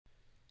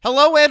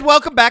Hello and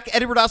welcome back.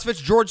 Eddie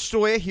Radosovich, George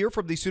Stoya here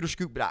from the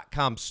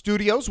SoonerScoop.com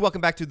studios.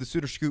 Welcome back to the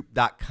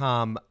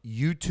SoonerScoop.com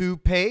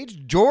YouTube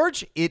page.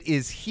 George, it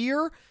is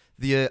here.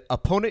 The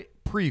opponent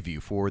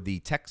preview for the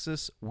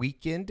Texas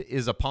weekend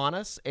is upon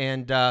us,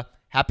 and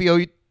happy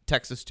OU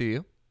Texas to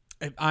you.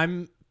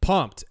 I'm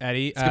pumped,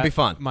 Eddie. It's going to be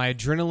fun. My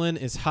adrenaline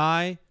is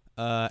high.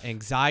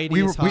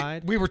 Anxiety is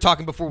high. We were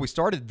talking before we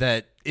started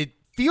that it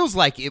feels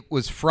like it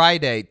was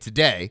Friday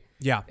today.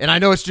 Yeah. And I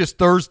know it's just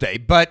Thursday,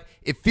 but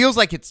it feels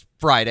like it's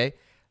Friday.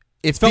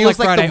 It feels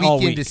like the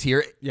weekend is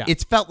here. Yeah.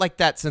 It's felt like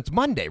that since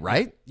Monday,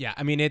 right? Yeah.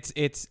 I mean, it's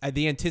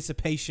the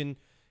anticipation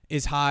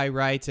is high,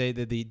 right?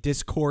 The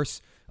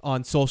discourse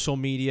on social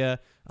media.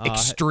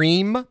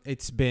 Extreme.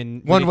 It's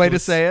been one way to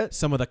say it.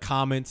 Some of the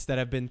comments that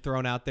have been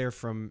thrown out there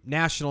from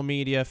national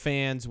media,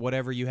 fans,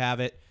 whatever you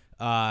have it.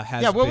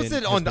 What was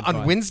it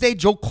on Wednesday?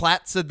 Joel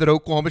Klatt said that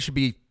Oklahoma should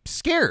be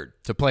scared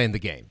to play in the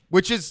game,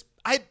 which is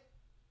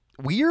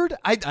weird.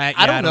 I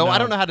don't know. I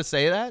don't know how to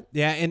say that.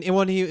 Yeah, and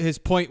when his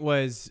point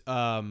was,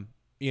 Dillon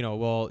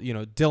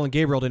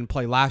Gabriel didn't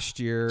play last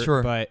year,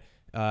 sure, but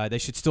they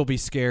should still be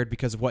scared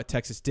because of what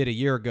Texas did a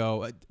year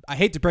ago. I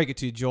hate to break it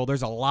to you, Joel.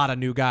 There's a lot of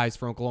new guys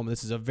for Oklahoma.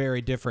 This is a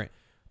very different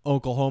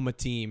Oklahoma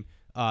team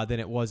than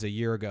it was a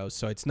year ago.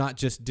 So it's not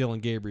just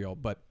Dillon Gabriel,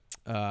 but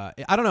I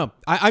don't know.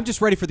 I'm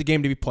just ready for the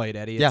game to be played,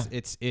 Eddie.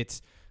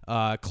 It's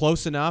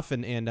close enough,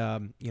 and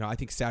I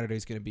think Saturday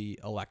is going to be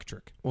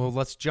electric. Well,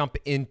 let's jump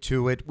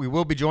into it. We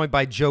will be joined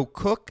by Joe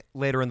Cook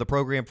later in the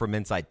program from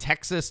Inside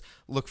Texas.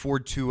 Look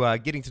forward to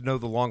getting to know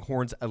the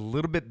Longhorns a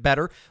little bit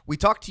better. We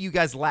talked to you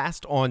guys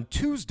last on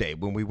Tuesday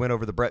when we went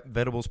over the Brent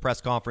Venables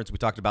press conference. We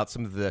talked about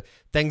some of the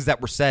things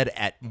that were said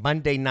at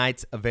Monday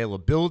night's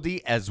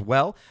availability as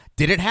well.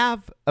 Didn't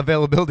have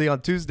availability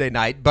on Tuesday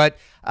night, but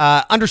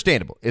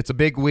understandable. It's a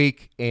big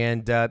week,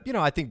 and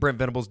I think Brent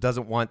Venables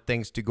doesn't want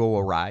things to go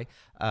awry.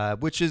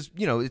 Which is,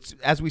 it's,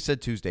 as we said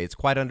Tuesday, it's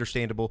quite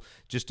understandable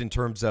just in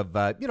terms of,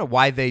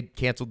 why they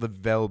canceled the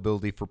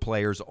availability for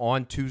players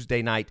on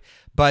Tuesday night.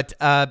 But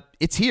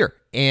it's here.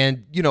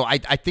 And,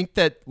 I think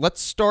that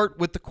let's start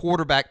with the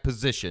quarterback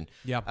position.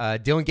 Yeah.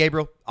 Dillon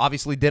Gabriel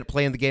obviously didn't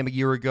play in the game a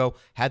year ago,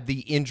 had the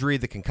injury,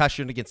 the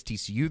concussion against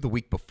TCU the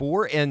week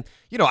before. And,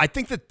 I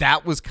think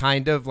that was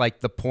kind of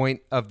like the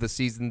point of the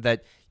season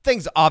that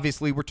things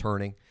obviously were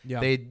turning. Yeah.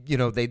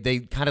 They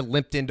kind of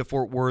limped into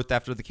Fort Worth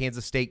after the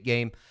Kansas State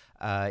game.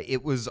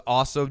 It was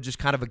also just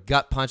kind of a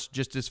gut punch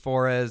just as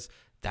far as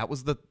that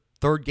was the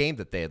third game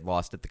that they had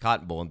lost at the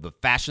Cotton Bowl. And the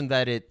fashion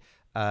that it,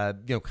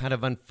 kind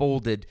of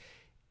unfolded,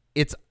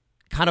 it's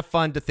kind of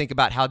fun to think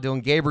about how Dillon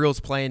Gabriel's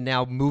playing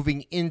now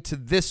moving into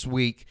this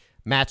week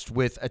matched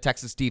with a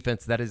Texas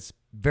defense that is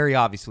very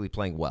obviously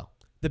playing well.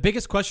 The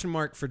biggest question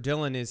mark for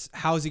Dillon is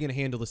how is he going to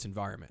handle this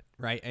environment,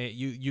 right?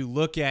 You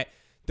look at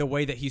the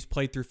way that he's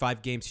played through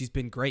 5 games, he's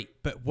been great.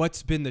 But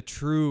what's been the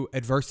true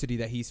adversity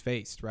that he's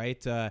faced,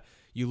 right?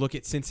 You look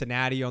at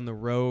Cincinnati on the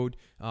road.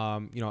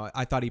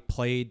 I thought he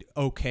played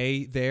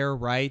okay there,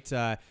 right?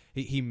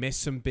 He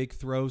missed some big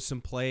throws,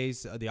 some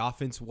plays. The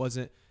offense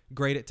wasn't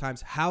great at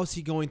times. How's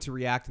he going to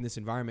react in this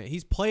environment?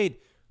 He's played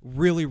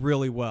really,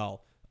 really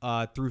well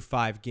through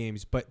 5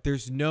 games, but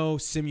there's no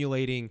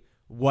simulating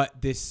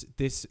what this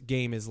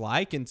game is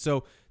like. And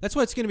so that's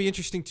why it's going to be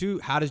interesting, too.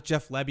 How does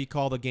Jeff Lebby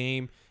call the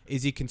game?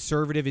 Is he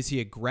conservative? Is he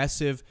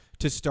aggressive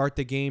to start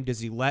the game? Does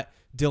he let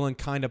Dillon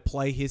kind of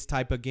play his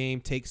type of game,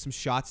 take some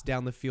shots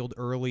down the field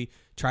early,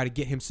 try to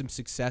get him some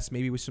success,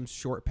 maybe with some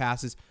short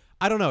passes?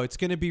 I don't know. It's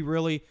going to be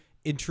really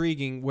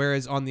intriguing.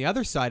 Whereas on the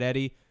other side,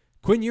 Eddie,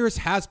 Quinn Ewers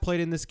has played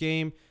in this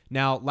game.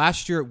 Now,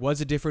 last year it was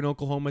a different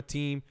Oklahoma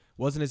team.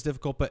 Wasn't as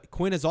difficult, but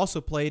Quinn has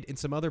also played in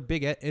some other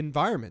big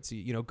environments,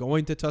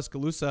 going to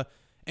Tuscaloosa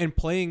and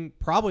playing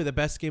probably the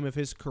best game of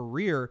his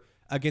career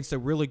against a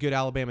really good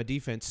Alabama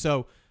defense.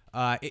 So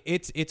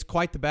it's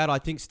quite the battle. I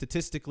think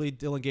statistically,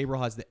 Dillon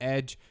Gabriel has the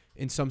edge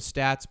in some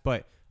stats,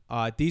 but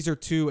these are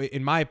two,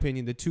 in my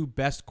opinion, the 2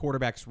 best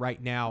quarterbacks right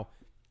now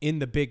in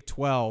the Big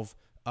 12.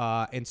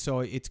 And so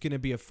it's going to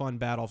be a fun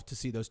battle to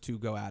see those 2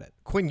 go at it.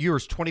 Quinn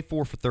Ewers,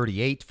 24 for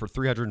 38 for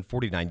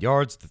 349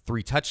 yards, the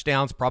 3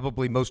 touchdowns,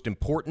 probably most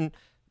important,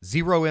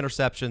 0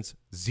 interceptions,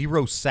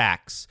 0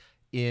 sacks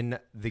in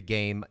the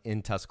game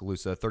in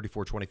Tuscaloosa,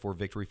 34-24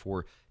 victory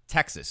for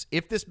Texas.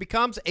 If this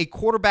becomes a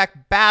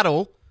quarterback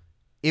battle,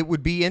 it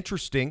would be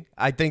interesting.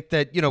 I think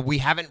that, we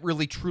haven't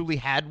really truly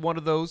had one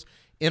of those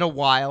in a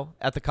while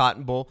at the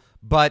Cotton Bowl,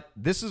 but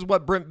this is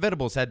what Brent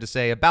Venables had to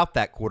say about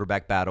that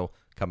quarterback battle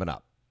coming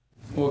up.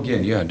 Well,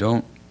 again,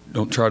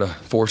 don't try to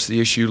force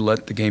the issue,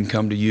 let the game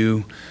come to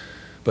you,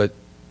 but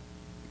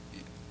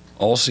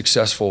all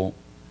successful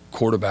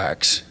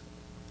quarterbacks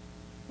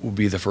will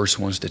be the first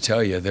ones to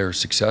tell you they're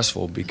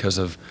successful because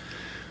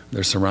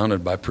they're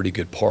surrounded by pretty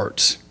good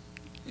parts.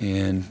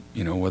 And,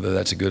 whether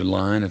that's a good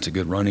line, it's a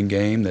good running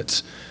game,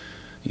 that's,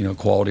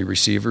 quality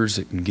receivers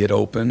that can get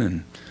open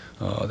and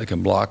they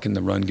can block in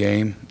the run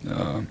game,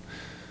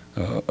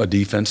 a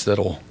defense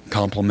that'll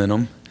complement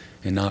them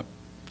and not,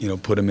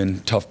 put them in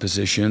tough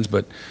positions.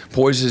 But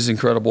poise is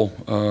incredibly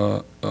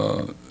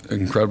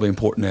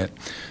important at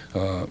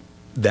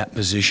that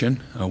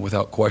position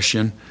without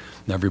question.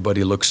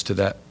 Everybody looks to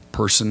that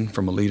person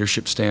from a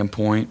leadership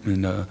standpoint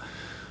and a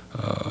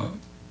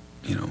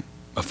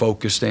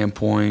focus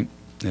standpoint,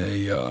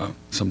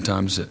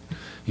 sometimes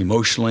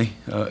emotionally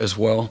as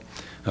well.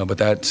 But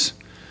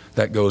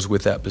that goes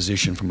with that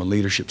position from a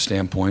leadership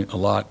standpoint. A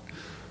lot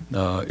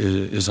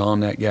is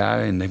on that guy,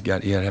 and they've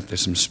got you have to have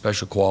some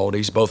special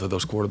qualities. Both of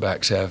those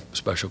quarterbacks have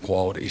special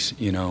qualities.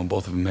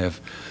 Both of them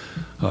have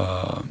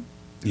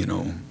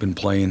been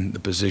playing the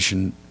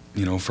position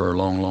for a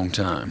long, long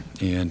time.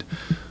 And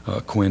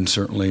Quinn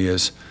certainly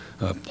is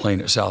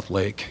playing at South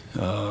Lake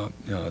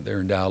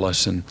there in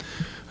Dallas, and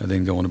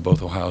then going to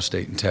both Ohio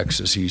State and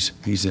Texas.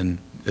 He's in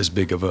as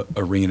big of an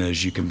arena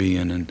as you can be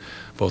in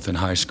both in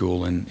high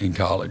school and in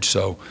college.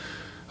 So,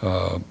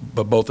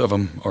 but both of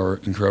them are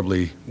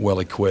incredibly well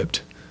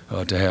equipped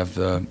to have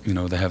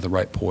the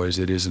right poise.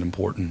 It is an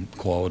important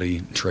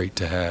quality trait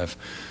to have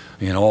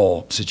in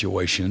all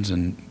situations,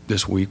 and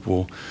this week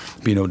will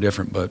be no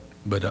different. But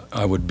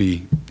I would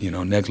be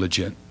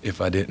negligent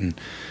if I didn't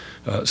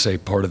say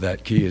part of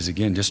that key is,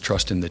 again, just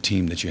trusting the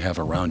team that you have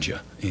around you,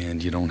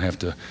 and you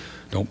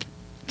don't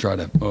try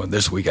to,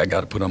 this week I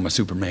got to put on my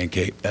Superman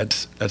cape.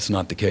 That's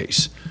not the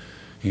case.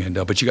 And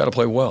but you got to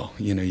play well.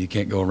 You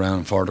can't go around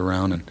and fart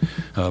around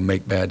and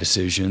make bad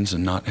decisions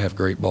and not have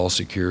great ball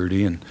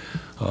security and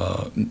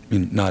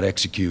not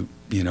execute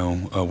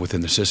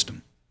within the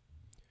system.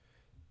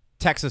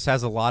 Texas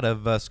has a lot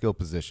of skill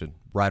position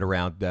right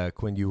around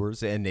Quinn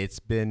Ewers, and it's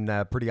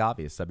been pretty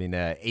obvious. I mean,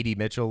 A.D.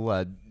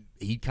 Mitchell,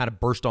 he kind of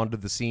burst onto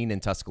the scene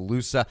in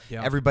Tuscaloosa.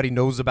 Yeah. Everybody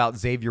knows about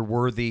Xavier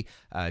Worthy,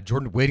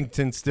 Jordan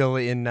Whittington still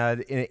in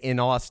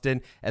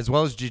Austin, as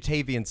well as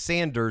Jatavian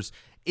Sanders.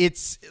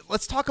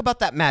 Let's talk about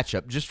that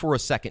matchup just for a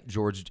second,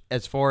 George,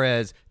 as far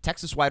as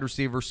Texas wide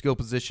receiver skill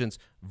positions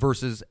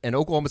versus an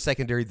Oklahoma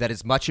secondary that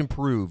is much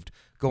improved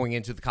going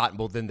into the Cotton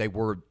Bowl than they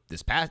were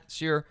this past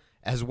year,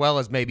 as well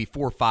as maybe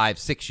 4, 5,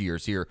 6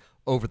 years here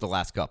over the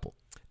last couple.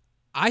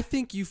 I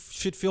think you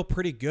should feel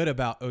pretty good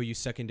about OU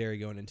secondary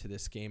going into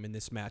this game and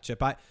this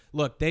matchup.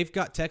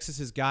 Texas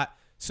has got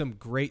some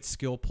great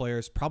skill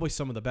players, probably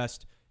some of the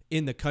best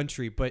in the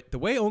country, but the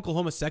way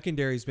Oklahoma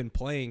secondary has been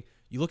playing,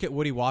 you look at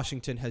Woody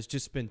Washington has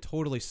just been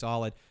totally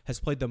solid, has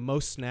played the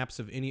most snaps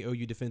of any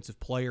OU defensive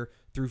player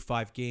through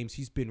 5 games.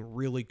 He's been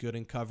really good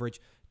in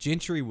coverage.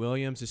 Gentry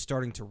Williams is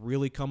starting to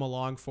really come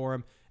along for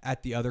him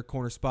at the other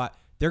corner spot.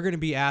 They're going to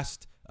be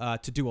asked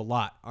to do a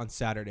lot on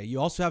Saturday. You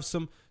also have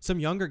some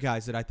younger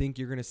guys that I think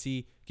you're going to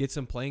see get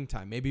some playing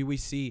time. Maybe we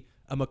see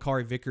a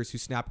Makari Vickers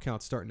whose snap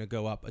count's starting to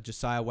go up, a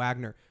Josiah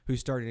Wagner who's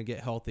starting to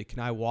get healthy.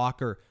 Kenai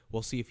Walker,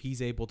 we'll see if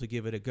he's able to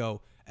give it a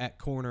go at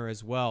corner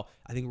as well.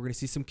 I think we're going to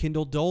see some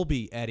Kendall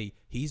Dolby, Eddie.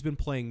 He's been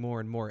playing more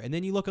and more. And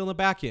then you look on the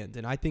back end,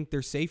 and I think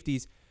their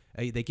safeties,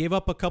 they gave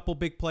up a couple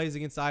big plays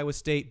against Iowa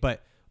State,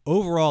 but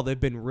overall they've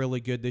been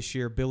really good this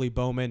year. Billy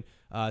Bowman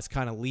is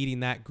kind of leading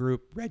that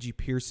group. Reggie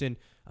Pearson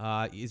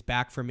is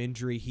back from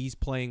injury. He's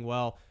playing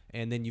well.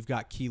 And then you've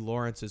got Key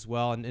Lawrence as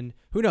well. And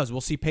who knows? We'll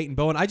see Peyton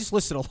Bowen. I just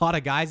listed a lot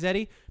of guys,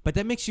 Eddie, but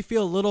that makes you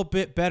feel a little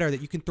bit better that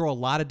you can throw a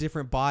lot of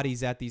different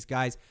bodies at these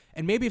guys.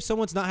 And maybe if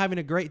someone's not having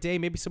a great day,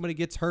 maybe somebody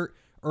gets hurt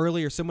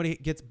early or somebody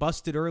gets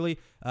busted early,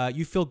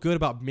 you feel good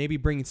about maybe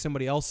bringing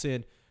somebody else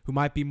in who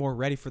might be more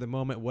ready for the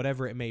moment,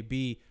 whatever it may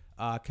be,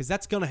 because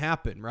that's going to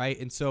happen, right?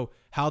 And so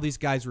how these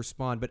guys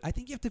respond. But I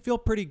think you have to feel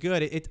pretty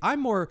good. I'm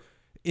more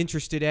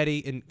interested, Eddie,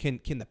 in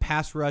can the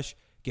pass rush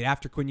get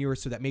after Quinn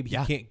Ewers so that maybe he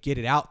can't get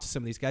it out to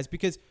some of these guys,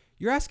 because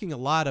you're asking a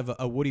lot of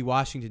a Woody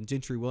Washington,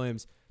 Gentry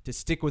Williams to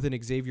stick with an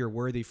Xavier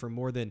Worthy for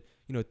more than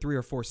 3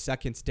 or 4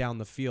 seconds down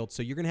the field.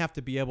 So you're going to have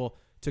to be able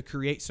to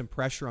create some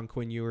pressure on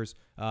Quinn Ewers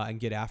and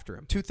get after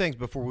him. 2 things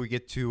before we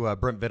get to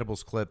Brent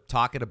Venables' clip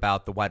talking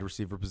about the wide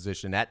receiver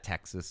position at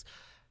Texas.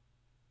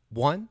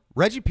 1,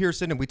 Reggie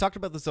Pearson, and we talked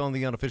about this on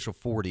the Unofficial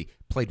 40,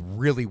 played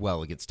really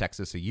well against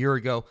Texas a year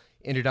ago,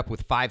 ended up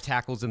with 5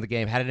 tackles in the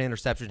game, had an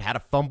interception, had a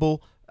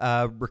fumble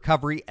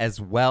recovery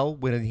as well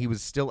when he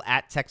was still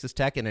at Texas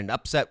Tech, and an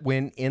upset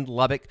win in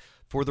Lubbock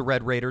for the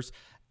Red Raiders.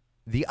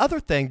 The other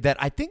thing that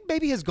I think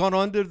maybe has gone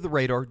under the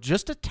radar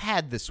just a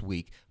tad this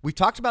week, we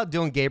talked about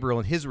Dillon Gabriel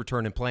and his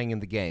return and playing in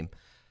the game.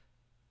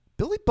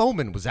 Billy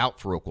Bowman was out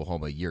for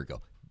Oklahoma a year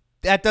ago.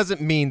 That doesn't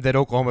mean that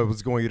Oklahoma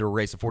was going to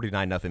erase a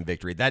 49-0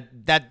 victory.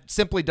 That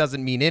simply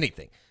doesn't mean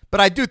anything.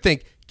 But I do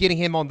think getting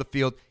him on the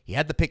field, he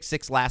had the pick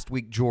 6 last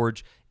week,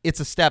 George.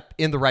 It's a step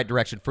in the right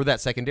direction for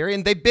that secondary,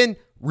 and they've been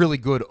really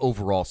good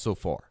overall so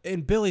far.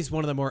 And Billy's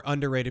one of the more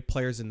underrated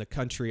players in the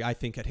country, I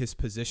think, at his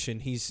position.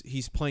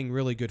 He's playing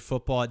really good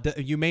football.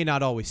 You may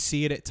not always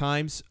see it at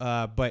times,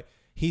 but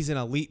he's an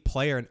elite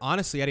player. And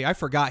honestly, Eddie, I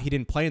forgot he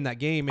didn't play in that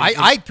game.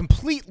 I'd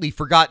completely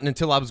forgotten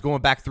until I was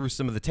going back through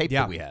some of the tape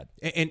that we had.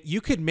 And you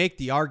could make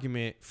the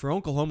argument for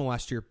Oklahoma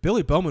last year,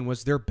 Billy Bowman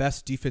was their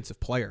best defensive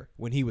player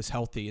when he was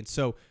healthy. And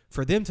so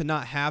for them to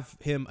not have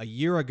him a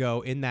year ago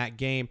in that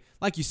game,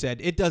 like you said,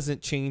 it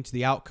doesn't change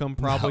the outcome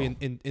probably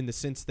in the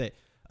sense that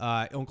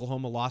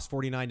Oklahoma lost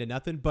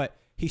 49-0, but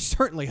he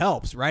certainly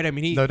helps, right? I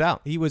mean, no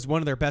doubt. He was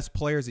one of their best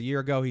players a year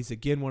ago. He's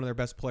again one of their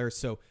best players.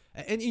 So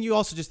And you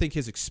also just think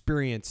his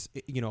experience,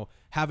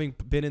 having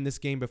been in this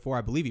game before,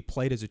 I believe he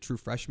played as a true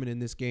freshman in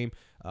this game.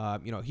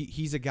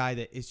 He's a guy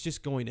that is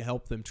just going to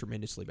help them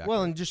tremendously back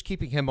there. And just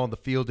keeping him on the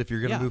field, if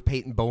you're going to move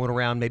Peyton Bowen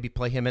around, maybe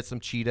play him at some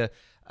cheetah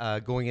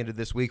going into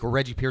this week, or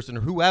Reggie Pearson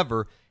or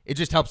whoever, it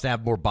just helps to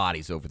have more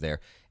bodies over there.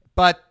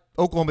 But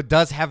Oklahoma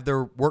does have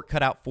their work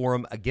cut out for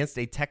them against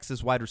a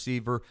Texas wide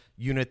receiver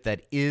unit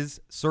that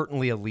is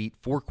certainly elite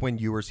for Quinn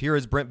Ewers. Here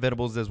is Brent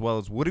Venables as well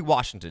as Woody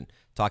Washington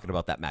talking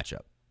about that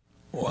matchup.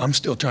 Well, I'm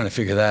still trying to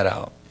figure that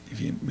out.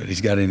 But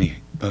he's got any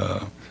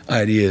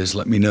ideas,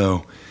 let me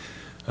know.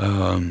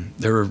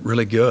 They're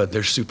really good.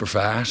 They're super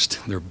fast.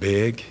 They're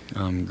big,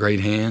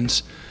 great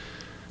hands.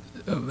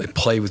 They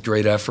play with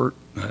great effort.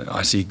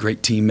 I see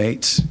great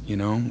teammates.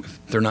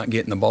 If they're not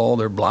getting the ball,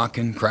 they're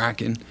blocking,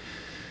 cracking.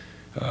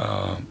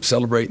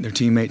 Celebrating their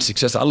teammates'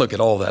 success. I look at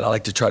all that. I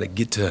like to try to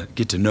get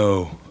to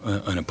know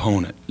an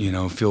opponent,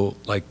 feel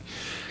like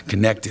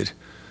connected,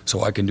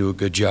 so I can do a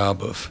good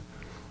job of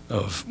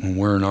when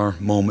we're in our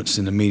moments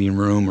in the meeting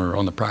room or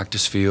on the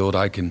practice field,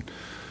 I can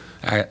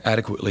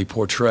adequately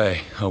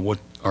portray what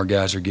our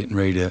guys are getting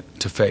ready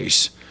to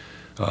face.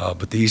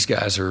 But these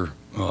guys are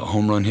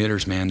home run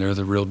hitters, man. They're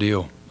the real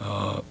deal.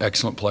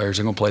 Excellent players.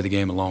 They're going to play the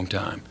game a long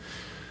time.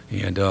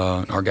 And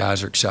our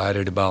guys are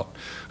excited about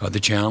the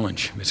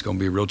challenge. It's going to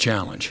be a real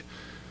challenge.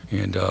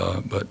 And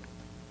but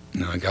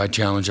I got to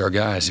challenge our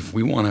guys if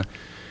we want to,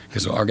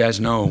 because our guys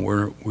know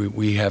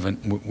we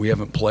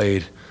haven't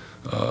played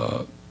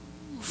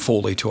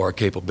fully to our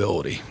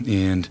capability.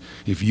 And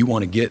if you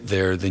want to get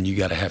there, then you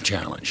got to have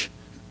challenge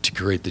to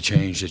create the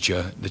change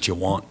that you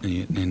want.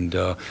 And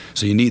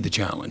so you need the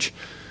challenge,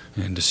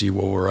 and to see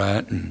where we're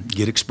at and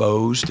get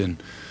exposed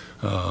and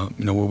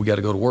where we got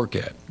to go to work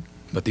at.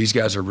 But these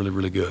guys are really,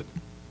 really good,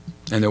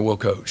 and they're well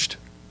coached.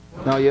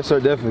 No, yes,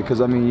 sir, definitely, because,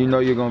 you're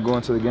going to go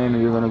into the game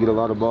and you're going to get a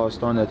lot of balls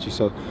thrown at you,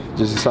 so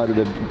just excited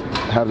to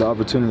have the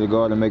opportunity to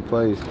go out and make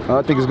plays.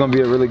 I think it's going to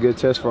be a really good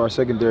test for our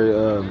secondary.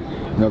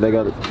 They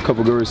got a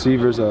couple good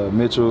receivers,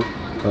 Mitchell,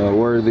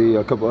 Worthy,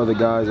 a couple other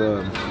guys,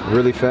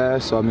 really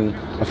fast, so,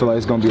 I feel like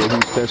it's going to be a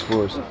huge test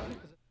for us.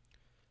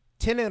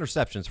 10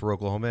 interceptions for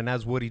Oklahoma, and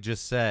as Woody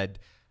just said,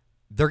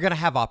 they're going to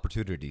have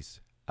opportunities.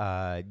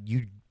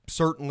 You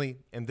certainly,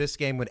 in this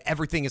game, when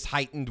everything is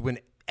heightened, when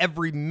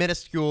every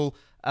minuscule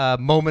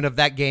moment of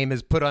that game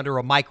is put under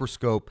a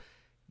microscope,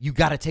 you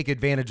got to take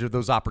advantage of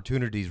those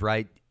opportunities,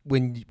 right?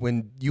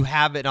 When you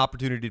have an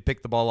opportunity to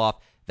pick the ball off,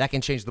 that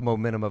can change the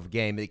momentum of a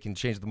game. It can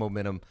change the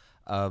momentum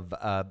of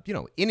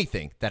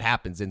anything that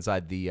happens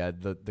inside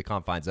the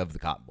confines of the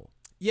Cotton Bowl.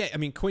 Yeah,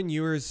 Quinn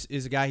Ewers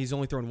is a guy. He's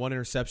only thrown one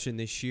interception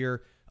this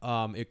year.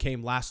 It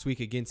came last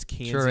week against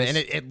Kansas. Sure, and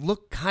it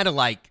looked kind of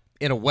like,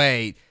 in a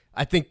way,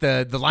 I think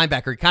the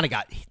linebacker kind of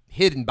got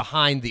hidden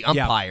behind the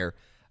umpire.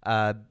 Yeah.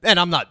 And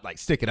I'm not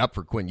sticking up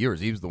for Quinn Ewers.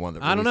 He was the one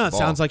that released I don't know. the ball.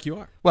 It sounds like you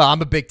are. Well,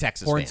 I'm a big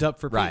Texas Horns fan. Up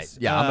for peace. Right.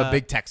 Yeah, I'm a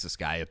big Texas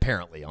guy,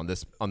 apparently, on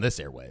this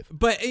airwave.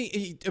 But,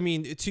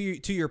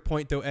 to your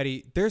point, though,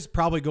 Eddie, there's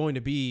probably going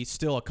to be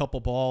still a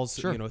couple balls,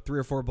 sure, 3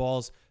 or 4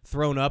 balls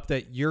thrown up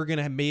that you're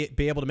going to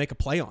be able to make a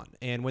play on.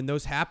 And when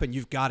those happen,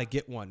 you've got to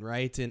get one,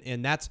 right?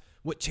 And that's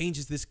what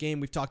changes this game.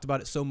 We've talked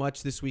about it so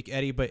much this week,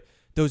 Eddie, but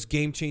those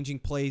game-changing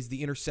plays,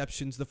 the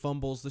interceptions, the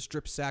fumbles, the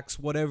strip sacks,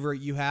 whatever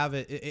you have,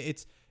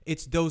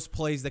 it's those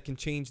plays that can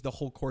change the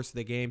whole course of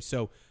the game.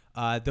 So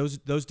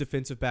those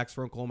defensive backs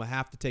for Oklahoma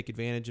have to take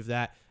advantage of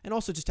that, and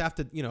also just have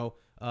to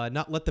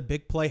not let the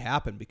big play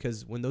happen,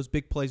 because when those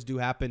big plays do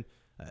happen,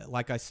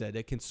 like I said,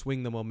 it can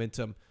swing the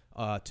momentum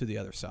to the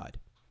other side.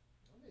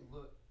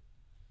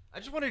 I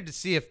just wanted to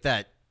see if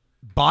that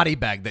body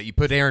bag that you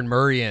put Aaron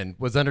Murray in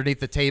was underneath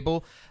the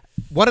table.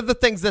 One of the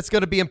things that's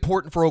going to be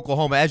important for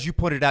Oklahoma, as you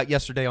pointed out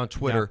yesterday on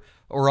Twitter,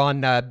 or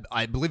on,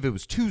 I believe it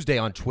was Tuesday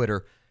on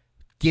Twitter,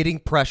 getting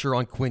pressure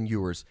on Quinn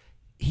Ewers.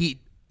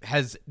 He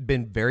has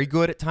been very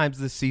good at times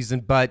this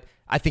season, but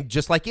I think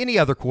just like any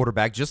other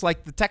quarterback, just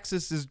like the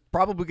Texas is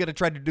probably going to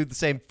try to do the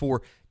same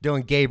for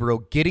Dillon Gabriel,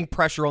 getting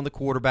pressure on the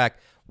quarterback,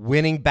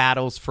 winning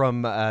battles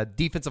from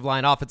defensive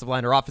line, offensive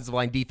line, or offensive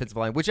line, defensive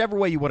line, whichever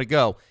way you want to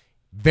go.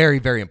 Very,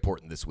 very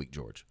important this week,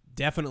 George.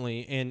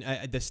 Definitely. And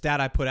the stat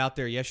I put out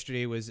there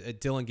yesterday was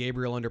Dillon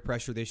Gabriel under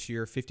pressure this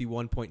year,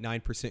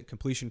 51.9%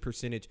 completion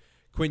percentage.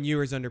 Quinn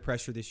Ewers under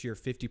pressure this year,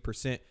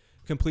 50%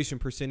 completion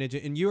percentage.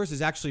 And Ewers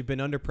has actually been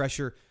under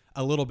pressure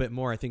a little bit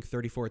more. I think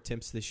 34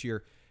 attempts this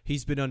year.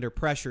 He's been under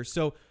pressure.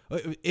 So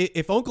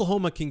if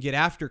Oklahoma can get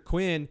after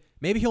Quinn,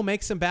 maybe he'll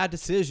make some bad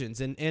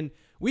decisions. And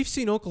we've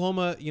seen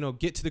Oklahoma,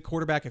 get to the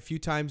quarterback a few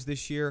times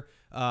this year.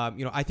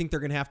 I think they're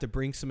going to have to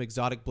bring some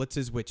exotic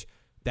blitzes, which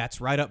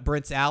that's right up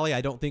Brent's alley. I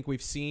don't think we've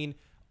seen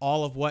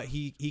all of what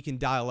he can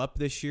dial up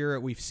this year.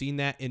 We've seen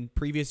that in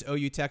previous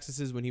OU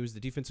Texases when he was the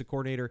defensive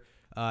coordinator,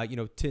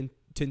 10,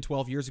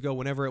 12 years ago,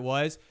 whenever it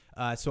was.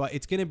 So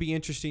it's going to be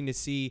interesting to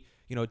see,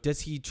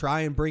 does he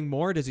try and bring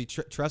more? Does he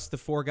trust the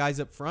 4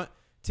 guys up front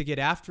to get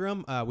after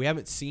him? We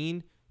haven't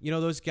seen,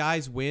 those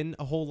guys win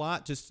a whole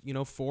lot, just,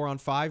 4 on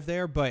 5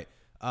 there. But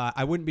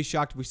I wouldn't be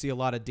shocked if we see a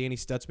lot of Danny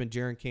Stutzman,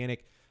 Jaron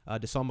Kanik,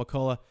 Deshaun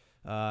McCullough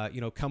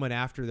coming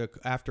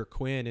after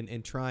Quinn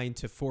and trying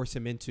to force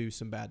him into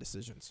some bad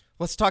decisions.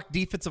 Let's talk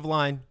defensive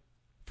line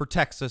for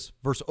Texas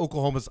versus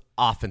Oklahoma's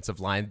offensive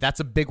line. That's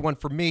a big one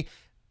for me.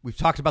 We've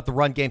talked about the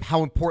run game,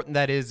 how important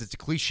that is. It's a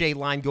cliche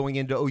line going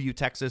into OU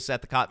Texas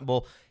at the Cotton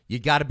Bowl. You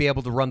got to be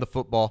able to run the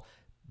football.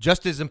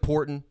 Just as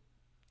important,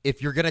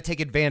 if you're going to take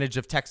advantage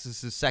of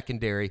Texas's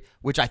secondary,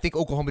 which I think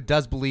Oklahoma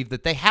does believe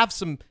that they have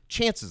some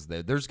chances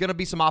there. There's going to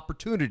be some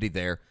opportunity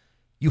there.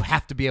 You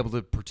have to be able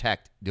to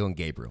protect Dillon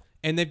Gabriel.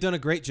 And they've done a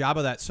great job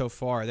of that so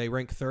far. They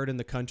rank third in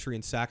the country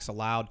in sacks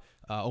allowed,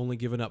 only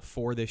giving up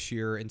 4 this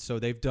year. And so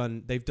they've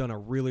done a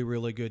really,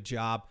 really good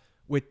job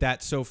with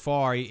that so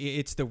far.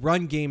 It's the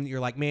run game that you're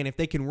like, man, if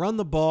they can run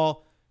the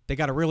ball, they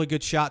got a really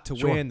good shot to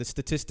win. The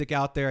statistic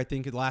out there, I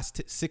think in the last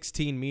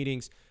 16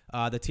 meetings,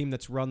 the team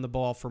that's run the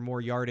ball for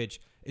more yardage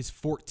is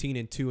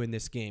 14-2 in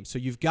this game. So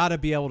you've got to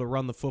be able to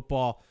run the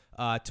football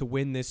to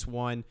win this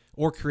one,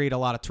 or create a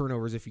lot of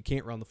turnovers if you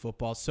can't run the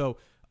football. So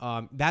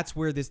that's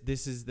where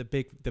this is the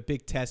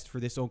big test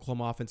for this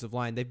Oklahoma offensive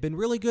line. They've been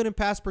really good in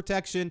pass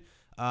protection.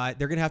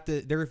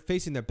 They're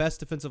facing their best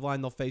defensive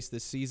line they'll face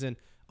this season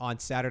on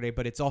Saturday,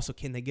 but it's also,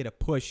 can they get a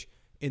push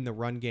in the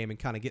run game and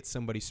kind of get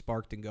somebody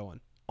sparked and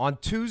going? On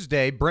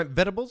Tuesday, Brent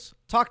Venables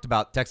talked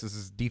about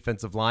Texas's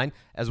defensive line,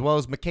 as well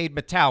as McCade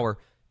Mattower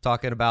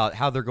talking about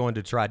how they're going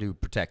to try to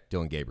protect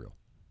Dillon Gabriel.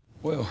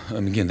 Well,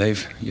 again, I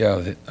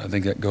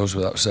think that goes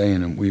without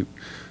saying, and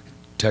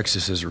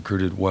Texas has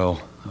recruited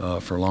well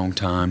for a long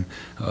time.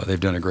 They've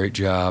done a great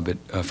job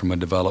from a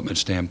development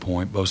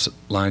standpoint, both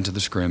lines of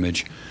the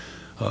scrimmage.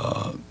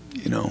 I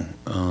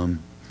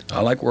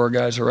like where our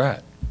guys are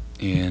at,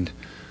 and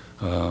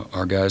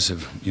our guys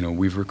have,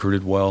 we've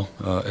recruited well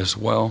as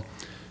well,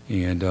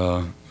 and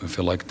I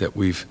feel like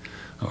that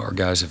our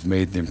guys have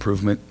made the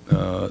improvement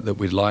that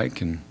we'd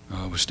like, and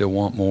we still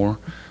want more,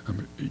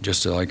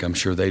 just like I'm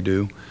sure they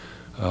do.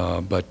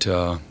 But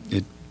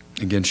it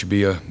again should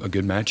be a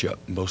good matchup,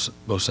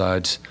 both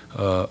sides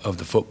of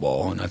the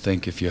football. And I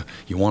think if you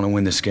want to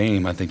win this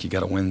game, I think you got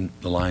to win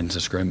the lines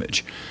of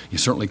scrimmage. You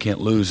certainly can't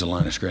lose the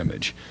line of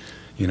scrimmage.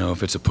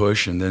 If it's a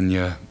push and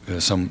then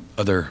some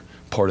other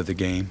part of the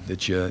game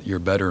that you're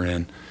better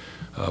in.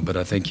 But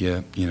I think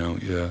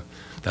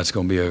that's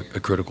going to be a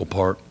critical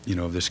part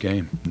of this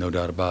game, no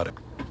doubt about it.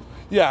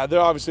 Yeah,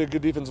 they're obviously a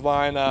good defensive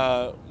line.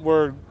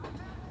 We're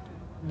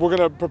going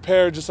to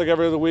prepare just like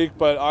every other week,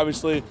 but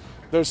obviously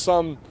there's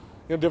some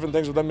different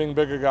things with them being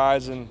bigger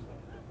guys, and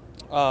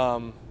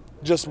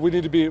we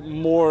need to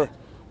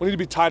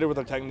be tighter with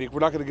our technique. We're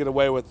not going to get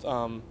away with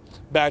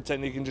bad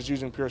technique and just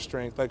using pure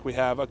strength like we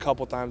have a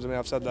couple times. I mean,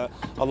 I've said that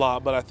a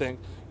lot, but I think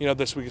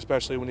this week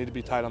especially we need to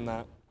be tight on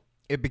that.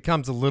 It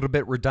becomes a little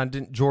bit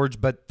redundant,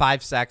 George, but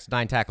 5 sacks,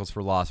 9 tackles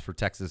for loss for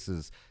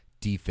Texas's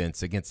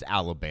defense against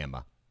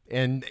Alabama.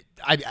 And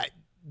I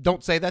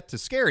don't say that to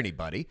scare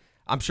anybody.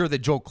 I'm sure that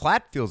Joel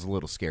Klatt feels a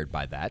little scared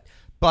by that,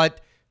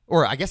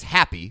 or I guess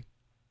happy.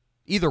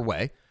 Either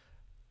way,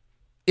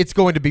 it's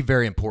going to be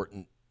very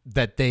important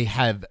that they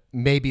have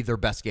maybe their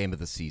best game of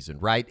the season,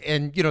 right?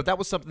 And, that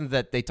was something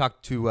that they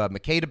talked to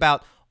McCade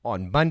about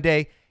on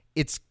Monday.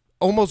 It's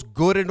almost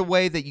good in a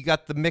way that you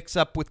got the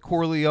mix-up with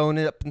Corleone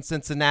up in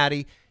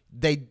Cincinnati.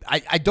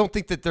 I don't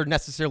think that they're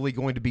necessarily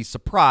going to be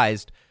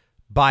surprised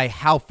by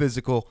how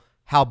physical,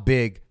 how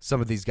big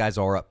some of these guys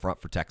are up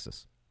front for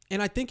Texas.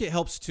 And I think it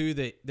helps, too,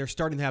 that they're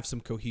starting to have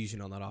some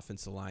cohesion on that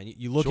offensive line.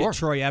 You look at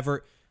Troy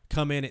Everett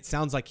come in, it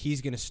sounds like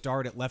he's going to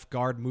start at left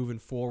guard moving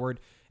forward.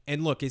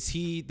 And look, is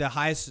he the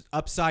highest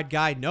upside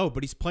guy? No,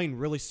 but he's playing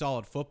really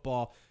solid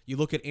football. You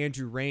look at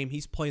Andrew Rame,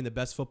 he's playing the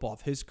best football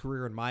of his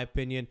career, in my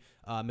opinion.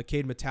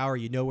 McCade Mattower,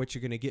 you know what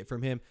you're going to get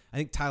from him. I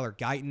think Tyler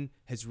Guyton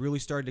has really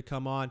started to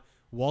come on.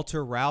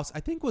 Walter Rouse, I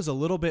think, was a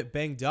little bit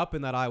banged up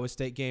in that Iowa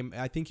State game.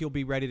 I think he'll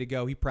be ready to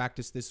go. He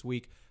practiced this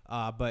week.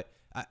 But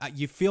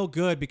you feel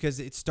good because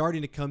it's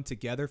starting to come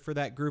together for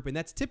that group, and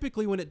that's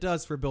typically when it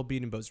does for Bill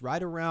Bedenbaugh's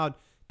right around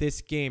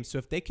this game. So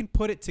if they can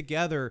put it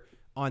together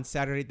on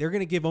Saturday, they're going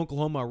to give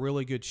Oklahoma a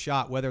really good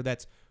shot, whether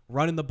that's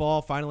running the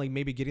ball, finally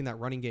maybe getting that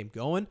running game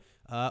going,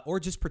 or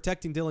just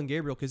protecting Dillon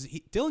Gabriel, because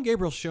Dillon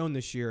Gabriel's shown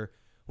this year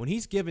when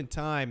he's given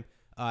time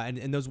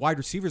and those wide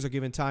receivers are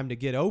given time to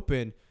get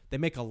open, they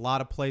make a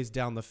lot of plays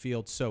down the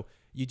field. So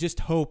you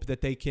just hope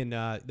that they can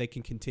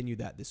continue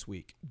that this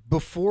week.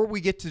 Before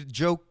we get to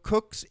Joe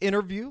Cook's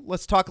interview,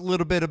 let's talk a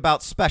little bit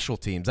about special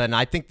teams. And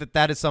I think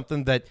that is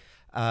something that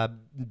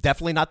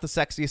definitely not the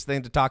sexiest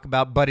thing to talk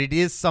about, but it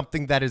is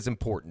something that is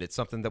important. It's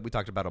something that we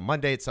talked about on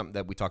Monday. It's something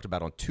that we talked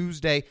about on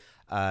Tuesday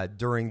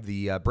during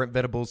the Brent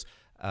Venables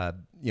kind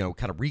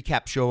of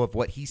recap show of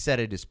what he said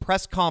at his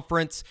press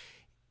conference.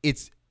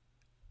 It's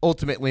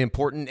ultimately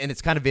important, and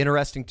it's kind of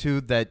interesting,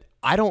 too, that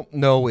I don't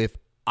know if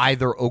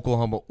either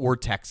Oklahoma or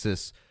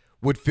Texas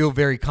would feel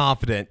very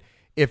confident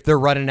if they're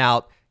running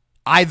out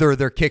either of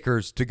their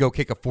kickers to go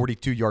kick a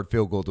 42-yard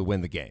field goal to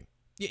win the game.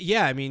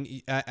 Yeah, I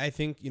mean, I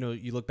think,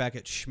 you look back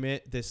at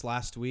Schmidt this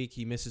last week,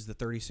 he misses the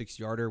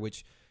 36-yarder,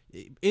 which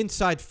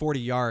inside 40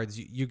 yards,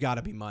 you got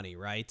to be money,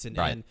 right?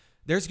 And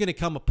there's going to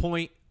come a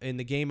point in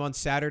the game on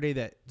Saturday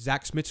that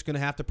Zach Smith's going to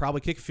have to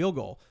probably kick a field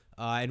goal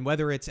And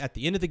whether it's at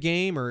the end of the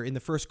game or in the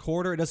first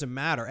quarter, it doesn't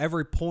matter.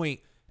 Every point,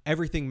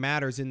 everything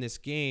matters in this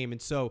game.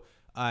 And so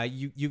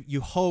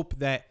you hope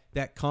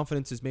that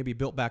confidence is maybe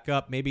built back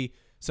up. Maybe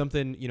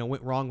something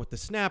went wrong with the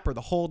snap or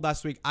the hold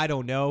last week. I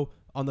don't know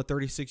on the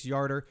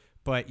 36-yarder.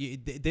 But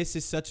this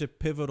is such a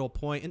pivotal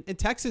point. And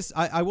Texas,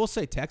 I will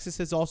say, Texas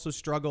has also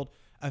struggled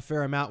a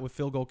fair amount with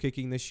field goal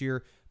kicking this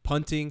year.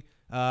 Punting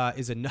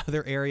is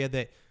another area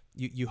that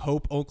you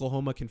hope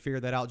Oklahoma can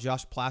figure that out.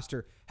 Josh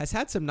Plaster has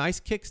had some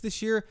nice kicks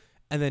this year,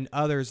 and then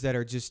others that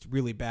are just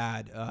really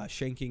bad,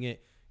 shanking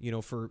it,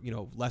 for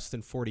less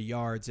than 40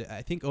 yards.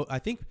 I think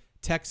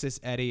Texas,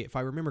 Eddie, if I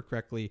remember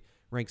correctly,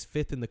 ranks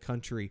 5th in the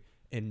country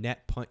in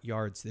net punt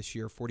yards this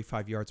year,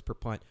 45 yards per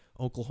punt.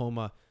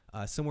 Oklahoma,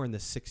 somewhere in the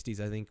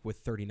 60s, I think, with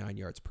 39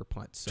 yards per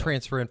punt. So.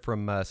 Transferring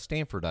from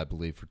Stanford, I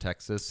believe, for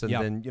Texas. And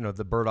then,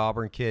 the Burt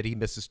Auburn kid, he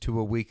misses 2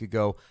 a week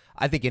ago.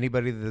 I think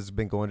anybody that has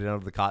been going down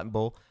to the Cotton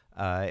Bowl,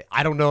 I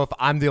don't know if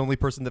I'm the only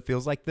person that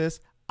feels like this.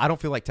 I don't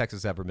feel like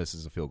Texas ever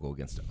misses a field goal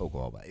against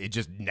Oklahoma. It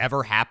just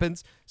never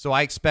happens. So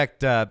I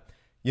expect, I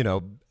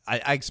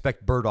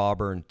expect Burt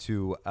Auburn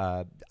to,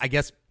 I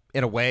guess,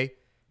 in a way,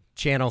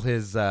 channel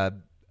his,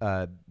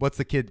 what's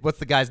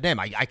the guy's name?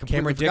 I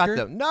completely forgot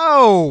them.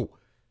 No!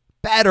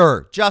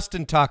 Better,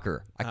 Justin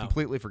Tucker. I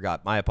completely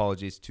forgot. My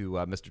apologies to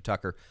Mr.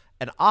 Tucker,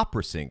 an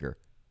opera singer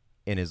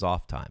in his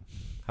off time.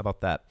 How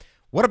about that?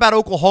 What about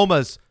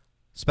Oklahoma's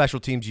special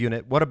teams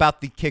unit? What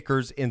about the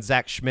kickers in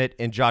Zach Schmidt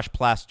and Josh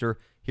Plaster?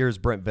 Here's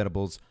Brent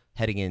Venables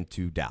heading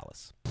into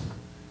Dallas.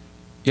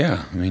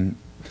 Yeah, I mean,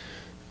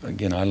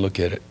 again, I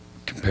look at it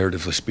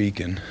comparatively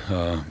speaking.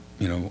 I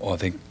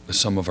think the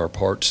sum of our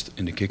parts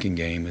in the kicking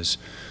game has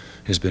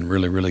been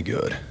really, really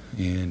good,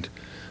 and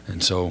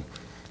so.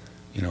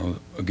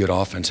 A good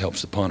offense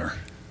helps the punter,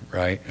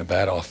 right? A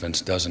bad offense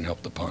doesn't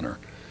help the punter.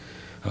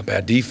 A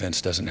bad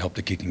defense doesn't help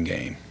the kicking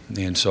game.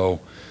 And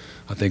so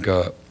I think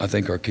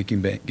our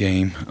kicking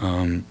game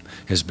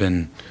has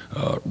been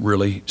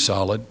really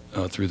solid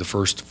through the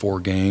first 4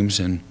 games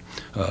and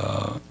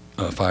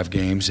 5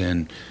 games,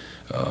 and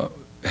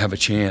have a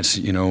chance,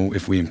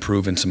 if we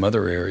improve in some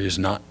other areas,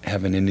 not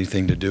having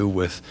anything to do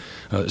with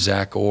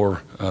Zach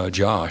or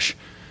Josh,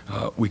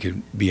 we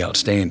could be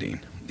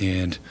outstanding.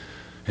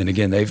 And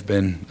again, they've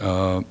been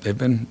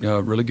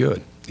really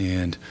good,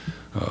 and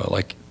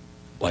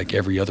like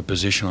every other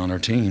position on our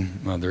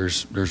team,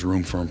 there's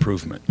room for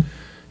improvement,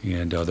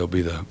 and they'll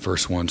be the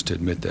first ones to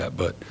admit that.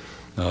 But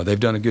they've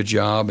done a good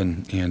job,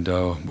 and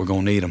we're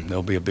going to need them.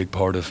 They'll be a big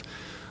part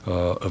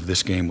of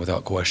this game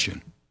without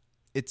question.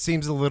 It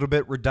seems a little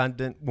bit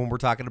redundant when we're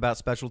talking about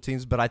special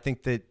teams, but I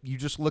think that you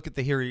just look at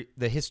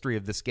the history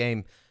of this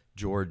game,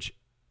 George.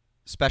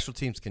 Special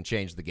teams can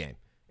change the game.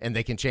 And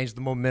they can change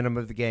the momentum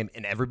of the game.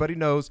 And everybody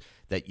knows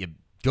that you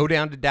go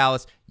down to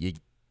Dallas, you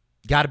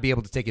got to be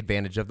able to take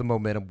advantage of the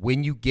momentum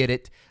when you get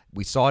it.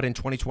 We saw it in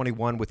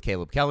 2021 with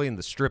Caleb Kelly and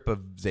the strip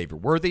of Xavier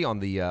Worthy on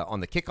the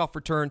kickoff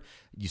return.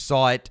 You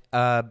saw it,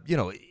 time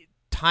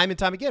and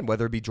time again,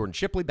 whether it be Jordan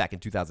Shipley back in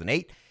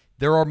 2008.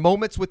 There are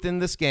moments within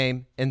this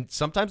game, and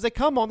sometimes they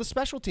come on the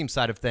special team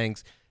side of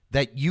things,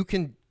 that you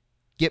can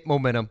get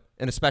momentum,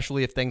 and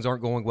especially if things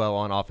aren't going well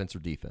on offense or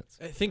defense.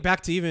 Think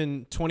back to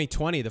even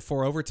 2020, the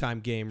 4 overtime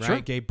game, right?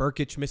 Sure. Gabe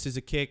Burkich misses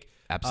a kick.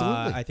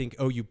 Absolutely. I think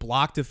OU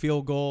blocked a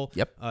field goal.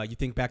 Yep. You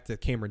think back to the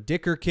Cameron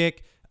Dicker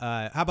kick.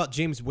 How about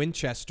James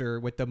Winchester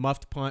with the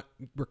muffed punt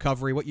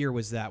recovery? What year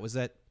was that? Was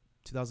that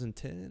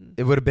 2010?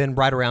 It would have been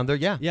right around there,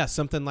 yeah. Yeah,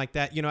 something like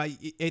that.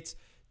 It's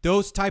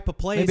those type of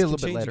plays Maybe a can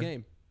little bit change later. the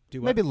game.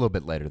 Maybe a little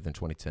bit later than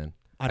 2010.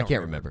 I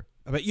can't remember.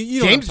 But you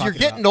know James, what I'm you're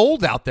talking getting about.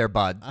 old out there,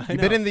 bud. I You've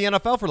know. been in the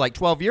NFL for like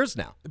 12 years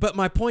now. But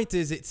my point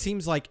is, it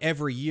seems like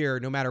every year,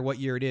 no matter what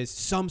year it is,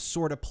 some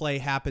sort of play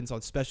happens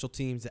on special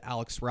teams. The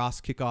Alex Ross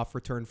kickoff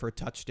return for a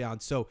touchdown.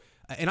 So,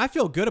 and I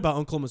feel good about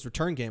Oklahoma's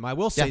return game. I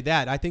will say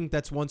that. I think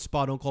that's one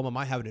spot Oklahoma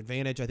might have an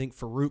advantage. I think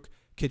Farouk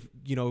could,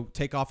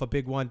 take off a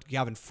big one.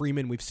 Gavin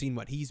Freeman, we've seen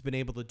what he's been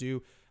able to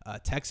do.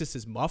 Texas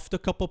has muffed a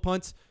couple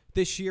punts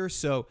this year,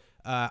 so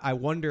I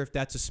wonder if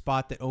that's a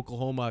spot that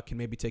Oklahoma can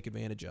maybe take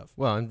advantage of.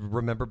 Well, and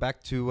remember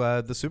back to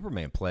the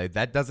Superman play.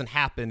 That doesn't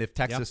happen if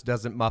Texas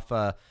doesn't muff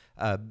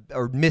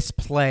or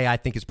misplay, I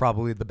think is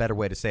probably the better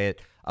way to say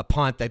it, a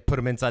punt. They put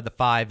them inside the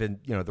 5, and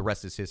the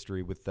rest is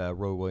history with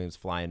Roy Williams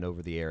flying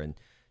over the air and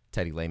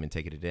Teddy Lehman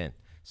taking it in.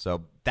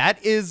 So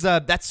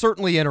that's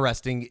certainly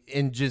interesting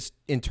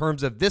in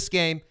terms of this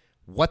game,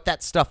 what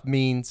that stuff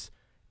means.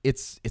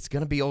 It's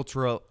going to be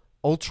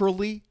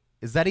ultrally,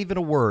 is that even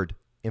a word?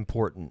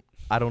 Important.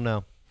 I don't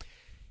know.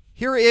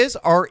 Here is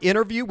our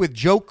interview with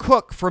Joe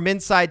Cook from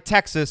Inside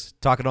Texas,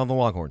 talking on the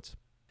Longhorns.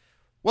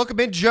 Welcome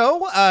in,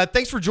 Joe.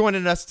 Thanks for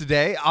joining us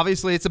today.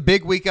 Obviously, it's a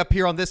big week up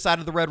here on this side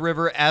of the Red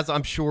River, as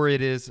I'm sure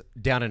it is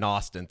down in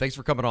Austin. Thanks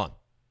for coming on.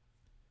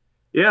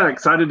 Yeah,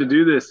 excited to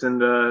do this,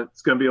 and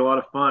it's going to be a lot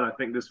of fun. I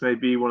think this may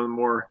be one of the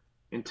more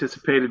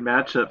anticipated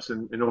matchups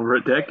in over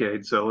a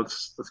decade. So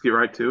let's get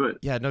right to it.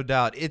 Yeah, no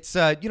doubt. It's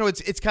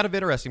it's kind of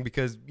interesting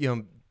because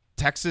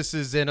Texas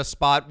is in a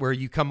spot where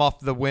you come off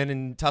the win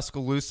in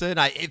Tuscaloosa, and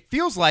it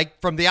feels like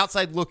from the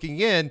outside looking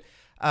in,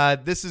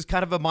 this is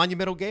kind of a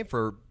monumental game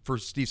for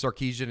Steve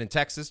Sarkisian in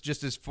Texas,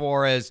 just as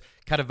far as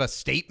kind of a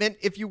statement,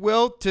 if you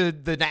will, to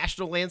the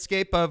national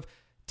landscape of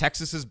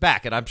Texas is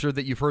back. And I'm sure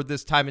that you've heard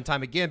this time and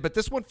time again, but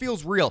this one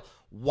feels real.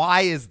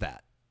 Why is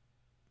that?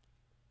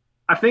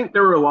 I think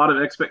there were a lot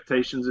of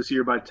expectations this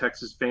year by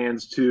Texas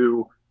fans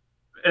to,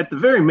 at the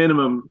very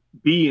minimum,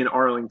 be in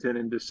Arlington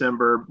in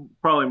December,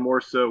 probably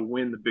more so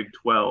win the Big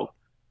 12.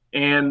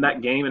 And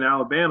that game in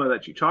Alabama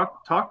that you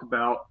talked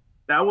about,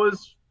 that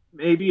was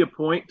maybe a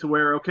point to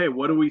where, okay,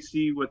 what do we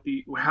see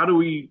how do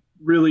we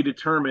really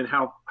determine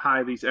how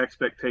high these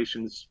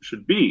expectations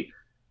should be?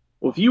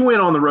 Well, if you went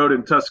on the road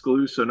in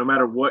Tuscaloosa, no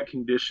matter what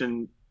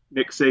condition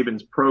Nick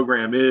Saban's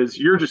program is,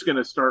 you're just going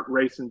to start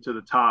racing to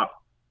the top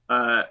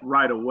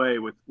right away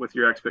with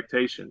your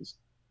expectations.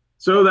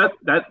 So that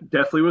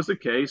definitely was the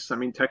case. I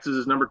mean, Texas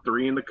is number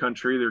 3 in the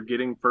country. They're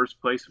getting first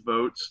place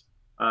votes.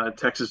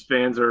 Texas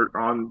fans are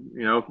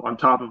on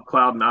top of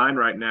cloud 9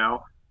 right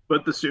now.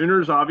 But the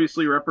Sooners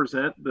obviously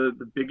represent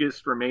the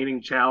biggest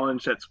remaining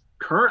challenge that's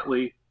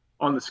currently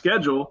on the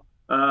schedule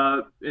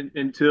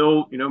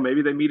until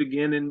maybe they meet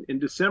again in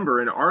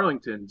December in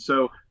Arlington.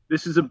 So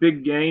this is a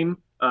big game.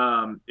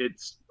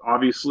 It's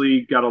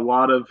obviously got a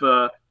lot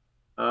of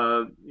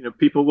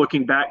people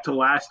looking back to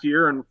last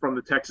year and from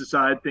the Texas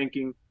side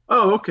thinking,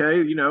 oh,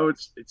 okay,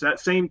 it's that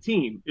same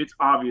team. It's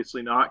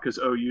obviously not, because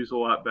OU's a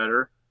lot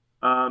better.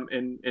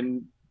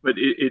 But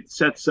it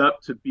sets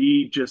up to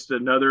be just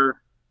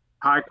another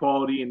high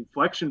quality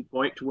inflection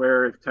point to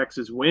where if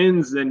Texas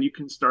wins, then you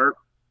can start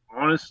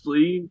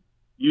honestly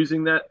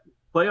using that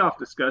playoff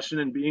discussion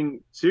and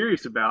being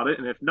serious about it.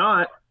 And if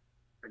not,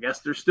 I guess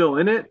they're still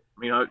in it. I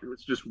mean,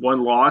 it's just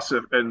one loss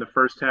in the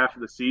first half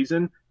of the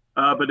season.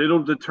 But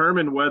it'll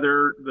determine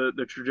whether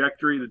the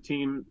trajectory the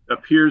team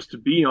appeared to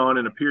be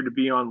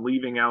on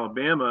leaving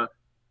Alabama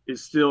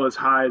is still as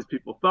high as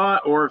people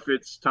thought, or if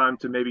it's time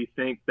to maybe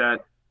think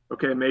that,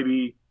 okay,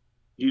 maybe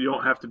you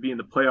don't have to be in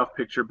the playoff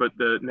picture, but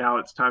now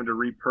it's time to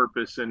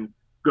repurpose and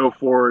go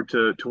forward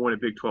to win a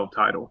Big 12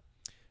 title.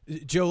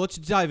 Joe, let's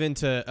dive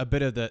into a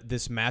bit of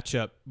this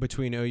matchup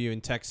between OU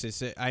and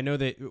Texas. I know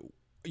that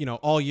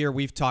all year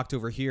we've talked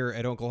over here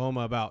at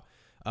Oklahoma about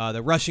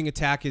the rushing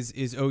attack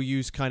is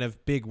OU's kind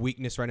of big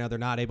weakness right now. They're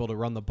not able to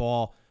run the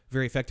ball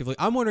very effectively.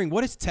 I'm wondering,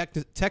 what is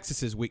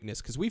Texas's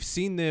weakness? Because we've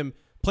seen them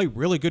play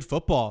really good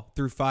football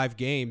through 5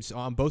 games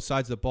on both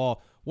sides of the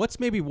ball. What's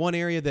maybe one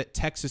area that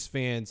Texas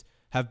fans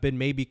have been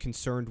maybe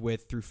concerned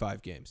with through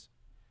 5 games?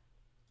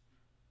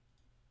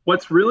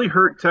 What's really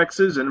hurt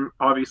Texas, and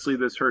obviously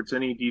this hurts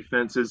any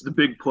defense, is the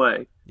big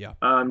play. Yeah.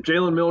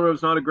 Jalen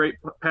Milroe's not a great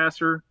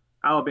passer.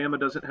 Alabama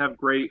doesn't have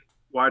great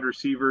wide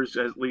receivers,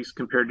 at least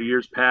compared to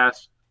years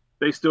past.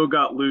 They still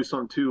got loose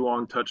on 2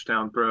 long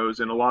touchdown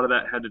throws, and a lot of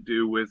that had to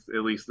do with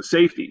at least the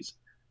safeties.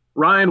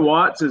 Ryan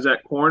Watts is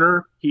at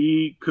corner.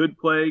 He could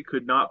play,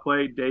 could not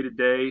play day to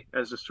day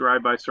as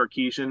described by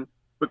Sarkisian,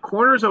 but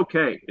corner's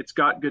okay. It's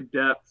got good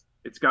depth.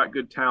 It's got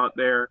good talent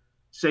there.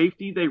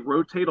 Safety, they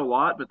rotate a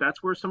lot, but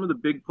that's where some of the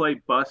big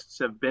play busts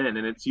have been,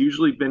 and it's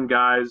usually been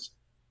guys,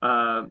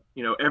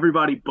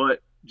 everybody but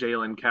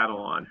Jalen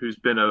Catalon, who's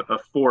been a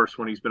force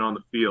when he's been on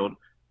the field.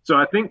 So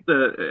I think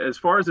as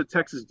far as the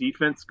Texas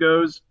defense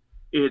goes,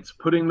 it's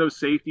putting those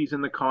safeties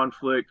in the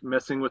conflict,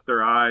 messing with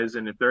their eyes,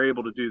 and if they're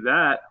able to do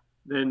that,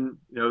 then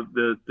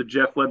the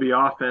Jeff Lebby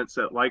offense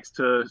that likes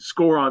to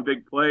score on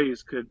big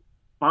plays could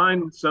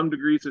find some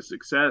degrees of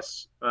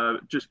success,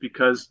 just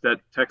because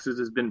that Texas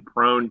has been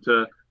prone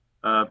to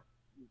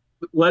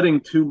letting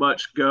too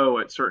much go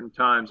at certain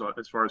times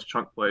as far as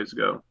chunk plays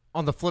go.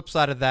 On the flip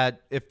side of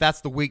that, if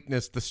that's the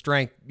weakness, the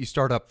strength, you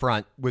start up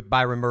front with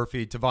Byron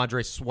Murphy,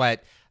 Tavondre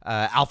Sweat,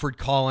 Alfred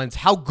Collins.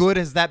 How good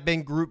has that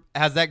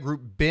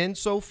group been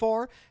so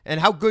far? And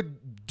how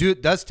good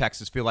does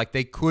Texas feel like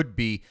they could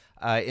be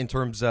in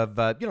terms of,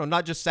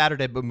 not just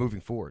Saturday, but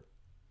moving forward?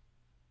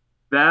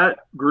 That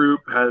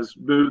group has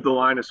moved the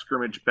line of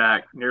scrimmage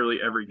back nearly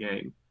every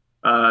game.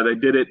 They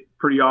did it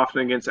pretty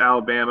often against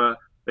Alabama.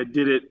 They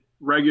did it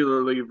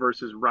regularly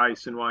versus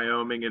Rice in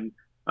Wyoming.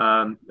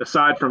 And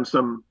aside from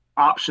some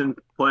option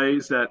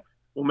plays that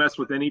will mess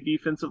with any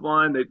defensive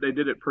line, they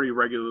did it pretty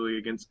regularly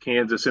against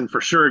Kansas and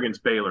for sure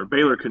against Baylor.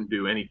 Baylor couldn't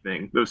do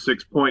anything. Those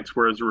 6 points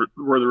were the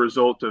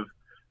result of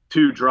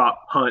 2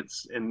 drop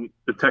punts, and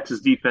the Texas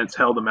defense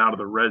held them out of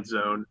the red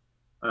zone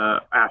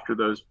after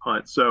those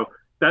punts. So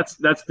that's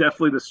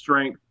definitely the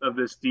strength of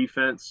this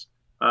defense.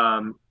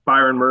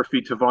 Byron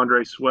Murphy,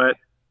 Tavondre Sweat,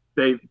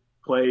 they've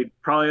played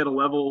probably at a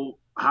level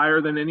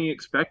higher than any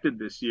expected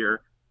this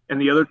year.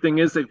 And the other thing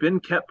is they've been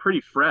kept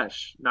pretty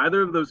fresh.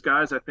 Neither of those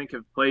guys, I think,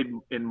 have played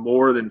in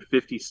more than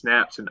 50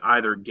 snaps in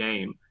either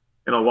game,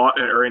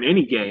 or in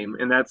any game.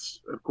 And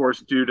that's, of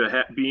course, due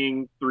to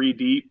being 3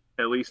 deep,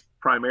 at least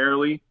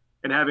primarily,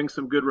 and having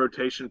some good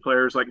rotation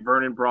players like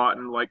Vernon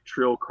Broughton, like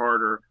Trill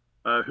Carter,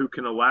 who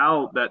can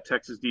allow that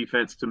Texas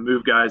defense to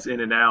move guys in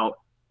and out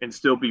and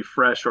still be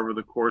fresh over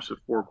the course of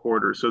 4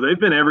 quarters. So they've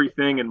been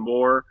everything and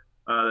more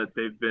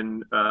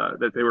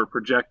that they were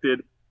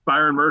projected.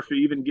 Byron Murphy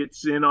even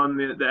gets in on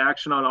the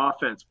action on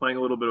offense, playing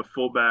a little bit of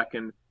fullback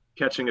and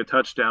catching a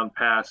touchdown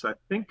pass, I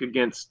think,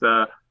 against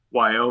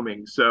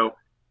Wyoming. So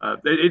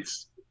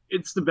it's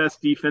the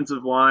best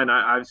defensive line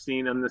I've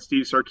seen in the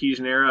Steve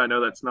Sarkisian era. I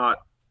know that's not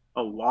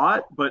a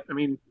lot, but I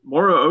mean,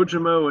 Moro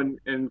Ojimo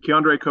and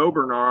Keandre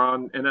Coburn are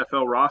on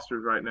NFL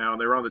rosters right now,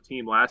 and they were on the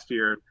team last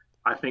year.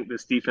 I think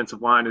this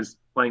defensive line is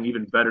playing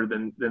even better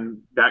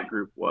than that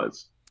group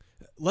was.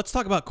 Let's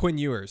talk about Quinn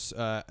Ewers.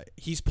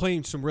 He's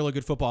playing some really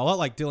good football, a lot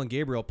like Dillon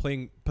Gabriel,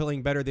 playing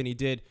better than he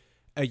did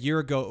a year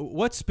ago.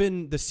 What's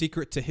been the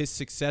secret to his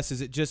success?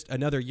 Is it just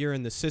another year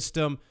in the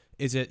system?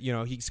 Is it,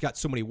 he's got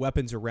so many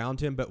weapons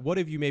around him? But what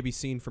have you maybe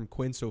seen from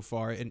Quinn so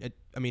far? And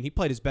I mean, he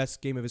played his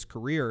best game of his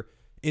career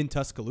in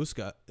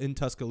Tuscaloosa,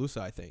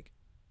 I think.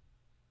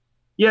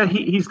 Yeah,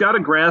 he's got a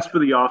grasp for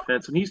the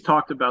offense, and he's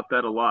talked about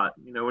that a lot.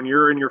 When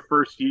you're in your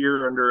first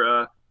year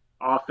under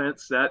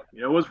offense that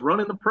was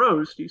running the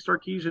pros, Steve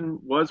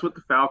Sarkisian was with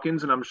the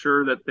Falcons, and I'm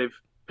sure that they've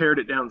pared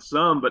it down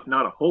some, but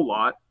not a whole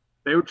lot.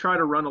 They would try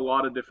to run a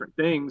lot of different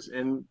things,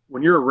 and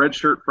when you're a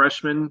redshirt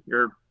freshman,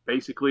 you're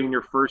basically in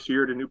your first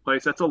year at a new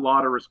place. That's a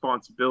lot of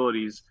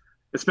responsibilities,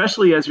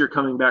 especially as you're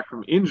coming back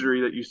from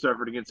injury that you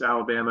suffered against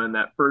Alabama in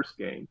that first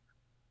game.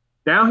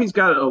 Now he's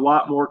got a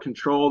lot more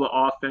control of the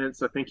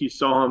offense. I think you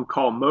saw him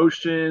call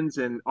motions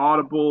and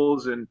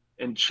audibles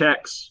and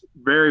checks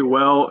very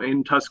well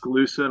in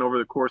Tuscaloosa and over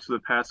the course of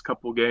the past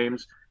couple of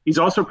games. He's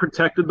also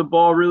protected the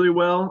ball really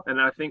well, and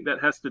I think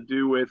that has to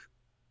do with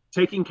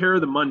taking care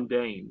of the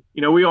mundane.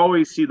 We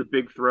always see the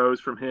big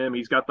throws from him.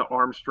 He's got the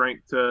arm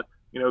strength to,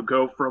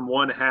 go from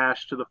one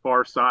hash to the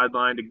far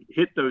sideline to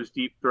hit those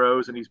deep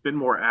throws, and he's been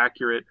more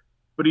accurate.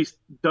 But he's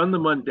done the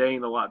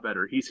mundane a lot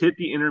better. He's hit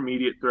the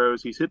intermediate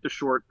throws. He's hit the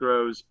short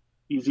throws.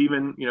 He's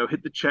even,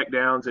 hit the check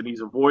downs, and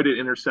he's avoided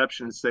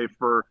interceptions, say,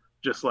 for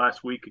just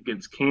last week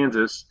against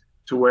Kansas,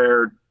 to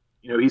where,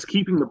 he's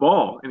keeping the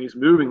ball and he's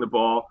moving the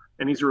ball,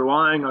 and he's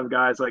relying on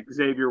guys like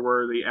Xavier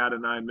Worthy,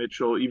 Adonai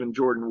Mitchell, even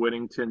Jordan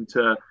Whittington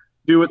to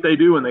do what they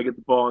do when they get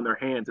the ball in their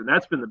hands. And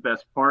that's been the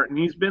best part. And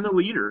he's been a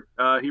leader.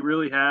 He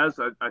really has.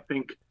 I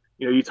think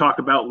you talk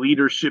about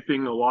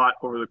leadershiping a lot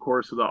over the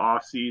course of the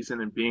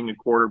offseason and being a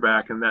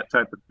quarterback and that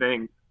type of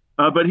thing.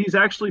 But he's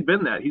actually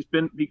been that. He's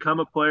become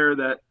a player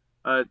that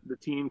the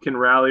team can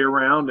rally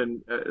around,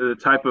 and the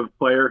type of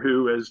player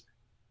who has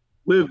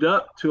lived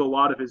up to a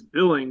lot of his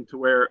billing, to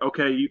where,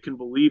 okay, you can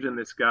believe in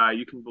this guy.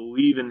 You can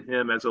believe in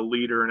him as a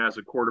leader and as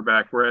a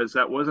quarterback, whereas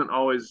that wasn't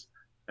always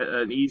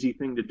an easy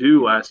thing to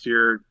do last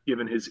year,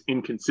 given his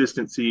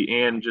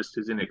inconsistency and just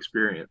his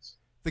inexperience.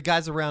 The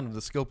guys around him,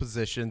 the skill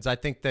positions, I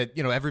think that,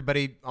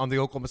 everybody on the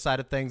Oklahoma side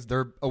of things,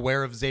 they're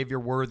aware of Xavier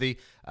Worthy.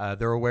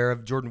 They're aware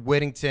of Jordan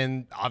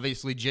Whittington,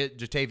 obviously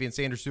Jatavian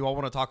Sanders, who I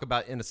want to talk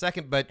about in a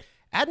second. But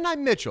Adonai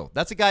Mitchell,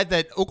 that's a guy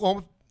that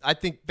Oklahoma, I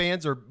think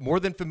fans are more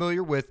than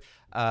familiar with.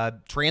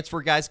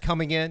 Transfer guys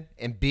coming in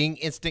and being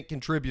instant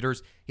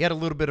contributors. He had a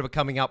little bit of a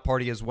coming out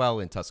party as well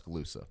in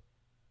Tuscaloosa.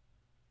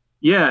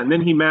 Yeah, and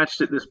then he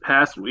matched it this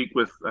past week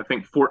with, I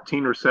think,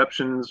 14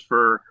 receptions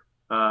for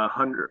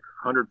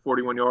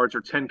 141 yards,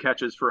 or 10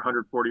 catches for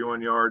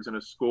 141 yards and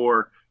a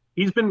score.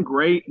 He's been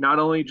great, not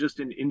only just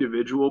in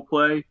individual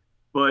play,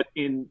 but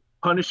in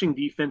punishing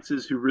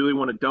defenses who really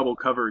want to double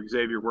cover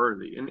Xavier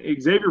Worthy. And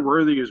Xavier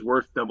Worthy is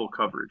worth double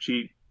coverage.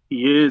 He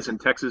is, and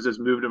Texas has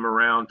moved him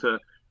around to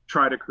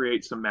try to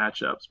create some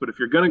matchups. But if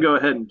you're going to go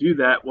ahead and do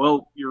that,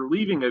 well, you're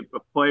leaving a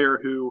player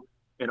who,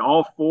 in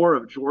all four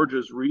of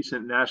Georgia's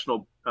recent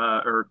national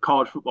or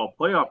college football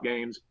playoff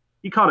games,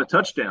 he caught a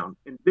touchdown,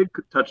 and big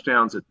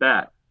touchdowns at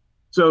that.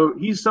 So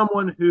he's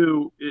someone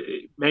who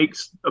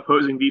makes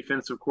opposing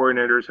defensive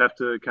coordinators have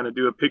to kind of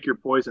do a pick your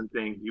poison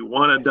thing. You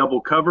want to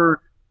double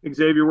cover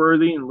Xavier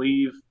Worthy and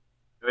leave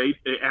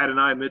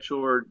Adonai Mitchell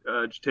or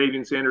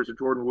Jatavian Sanders or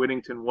Jordan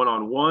Whittington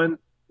one-on-one,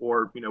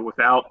 or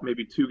without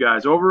maybe two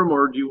guys over him,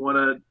 or do you want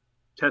to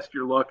test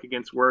your luck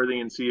against Worthy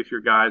and see if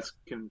your guys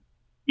can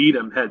beat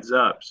him heads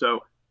up?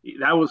 So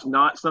that was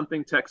not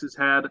something Texas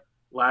had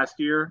last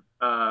year.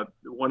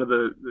 One of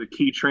the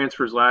key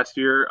transfers last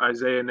year,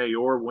 Isaiah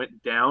Nayor,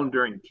 went down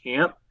during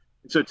camp.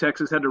 And so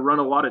Texas had to run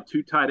a lot of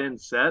two tight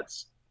end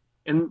sets.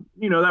 And,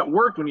 that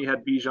worked when you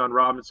had Bijan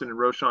Robinson and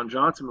Roschon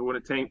Johnson. But when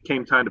it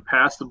came time to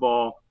pass the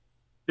ball,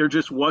 there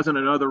just wasn't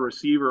another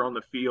receiver on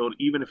the field,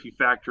 even if you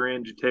factor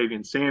in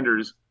Jatavian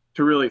Sanders,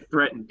 to really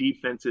threaten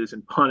defenses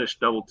and punish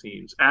double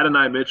teams.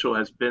 Adonai Mitchell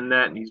has been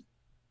that, and he's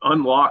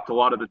unlocked a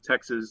lot of the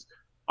Texas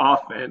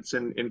offense,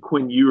 and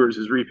Quinn Ewers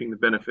is reaping the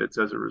benefits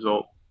as a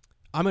result.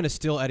 I'm going to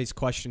steal Eddie's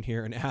question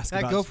here and ask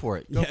about go for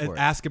it.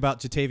 Ask about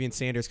Jatavian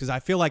Sanders, because I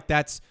feel like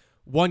that's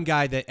one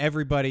guy that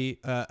everybody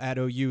at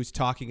OU is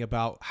talking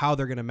about how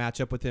they're going to match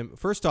up with him.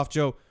 First off,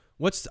 Joe,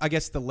 what's, I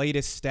guess, the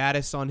latest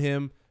status on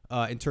him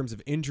in terms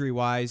of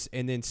injury-wise?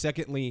 And then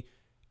secondly,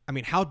 I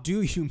mean, how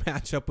do you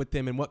match up with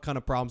him, and what kind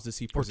of problems does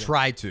he present? Or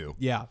try to.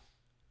 Yeah.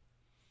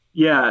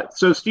 Yeah,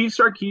 so Steve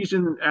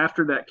Sarkisian,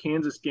 after that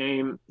Kansas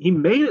game, he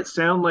made it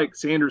sound like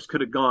Sanders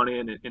could have gone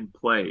in and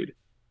played.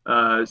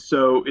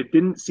 So it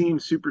didn't seem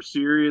super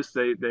serious.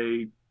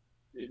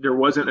 There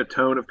wasn't a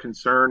tone of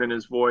concern in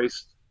his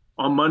voice.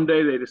 On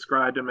Monday, they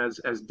described him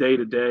as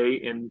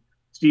day-to-day, and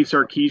Steve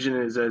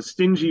Sarkisian is as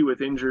stingy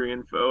with injury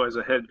info as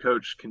a head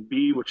coach can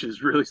be, which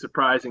is really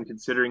surprising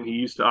considering he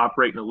used to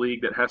operate in a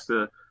league that has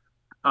to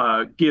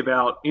give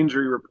out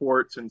injury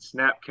reports and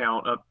snap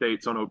count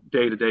updates on a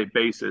day-to-day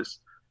basis.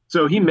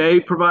 So he may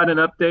provide an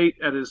update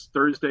at his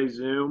Thursday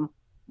Zoom.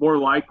 More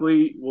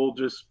likely, we'll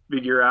just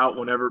figure out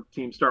whenever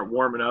teams start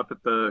warming up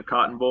at the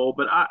Cotton Bowl.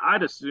 But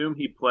I'd assume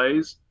he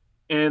plays.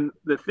 And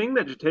the thing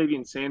that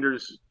Jatavian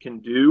Sanders can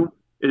do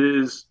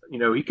is,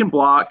 he can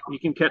block, he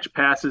can catch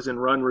passes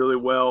and run really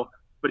well.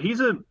 But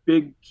he's a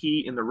big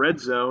key in the red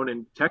zone,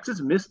 and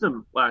Texas missed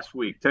him last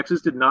week.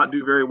 Texas did not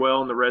do very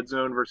well in the red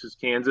zone versus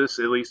Kansas,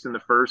 at least in the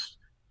first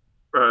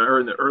or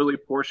in the early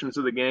portions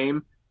of the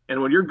game.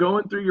 And when you're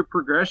going through your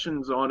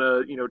progressions on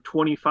a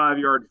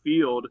 25-yard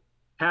field,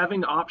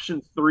 having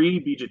option 3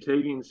 be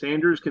Jatavian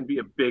Sanders can be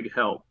a big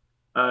help.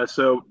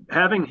 So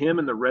having him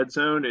in the red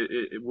zone,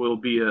 it will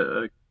be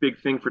a big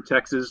thing for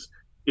Texas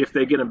if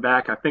they get him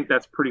back. I think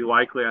that's pretty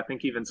likely. I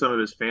think even some of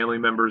his family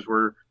members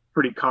were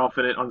pretty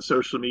confident on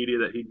social media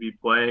that he'd be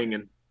playing,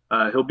 and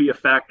he'll be a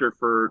factor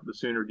for the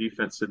Sooner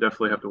defense to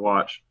definitely have to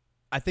watch.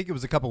 I think it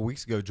was a couple of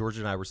weeks ago, George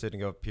and I were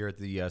sitting up here at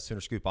the Sooner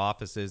Scoop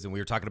offices, and we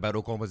were talking about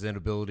Oklahoma's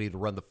inability to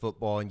run the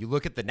football. And you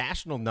look at the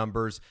national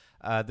numbers,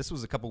 this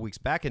was a couple of weeks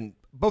back, and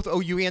both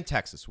OU and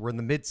Texas were in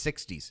the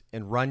mid-60s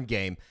in run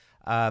game.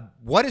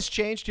 What has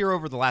changed here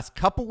over the last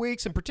couple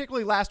weeks, and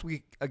particularly last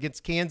week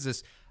against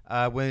Kansas,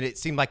 when it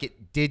seemed like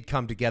it did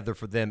come together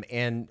for them,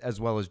 and as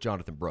well as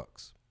Jonathan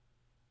Brooks?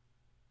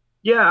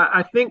 Yeah,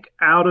 I think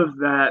out of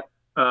that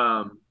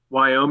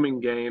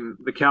Wyoming game,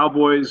 the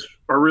Cowboys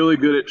are really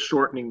good at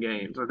shortening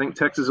games. I think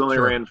Texas only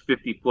ran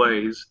 50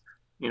 plays,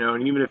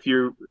 and even if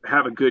you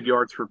have a good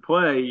yards per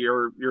play,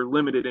 you're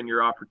limited in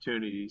your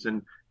opportunities.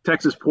 And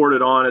Texas poured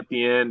it on at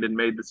the end and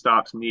made the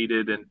stops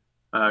needed and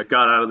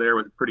got out of there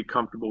with a pretty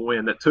comfortable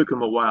win that took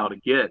them a while to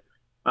get.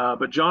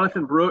 But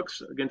Jonathan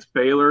Brooks against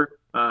Baylor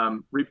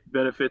reaped the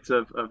benefits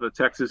of a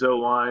Texas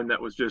O-line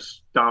that was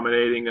just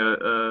dominating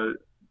a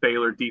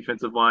Baylor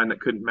defensive line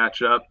that couldn't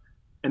match up.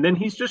 And then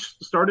he's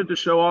just started to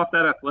show off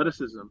that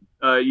athleticism.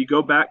 You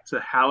go back to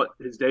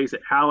his days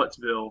at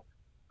Hallettsville.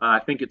 I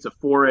think it's a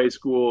 4A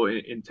school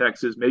in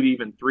Texas, maybe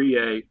even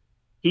 3A.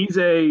 He's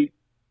a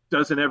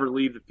doesn't ever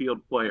leave the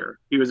field player.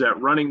 He was at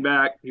running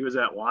back. He was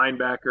at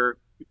linebacker.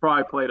 He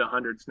probably played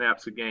 100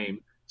 snaps a game.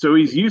 So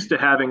he's used to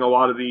having a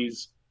lot of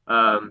these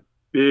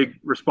big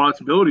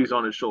responsibilities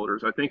on his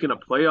shoulders. I think in a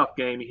playoff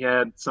game, he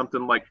had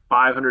something like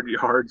 500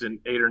 yards and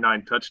 8 or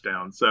 9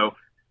 touchdowns. So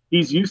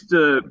he's used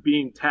to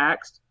being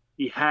taxed.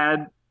 He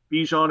had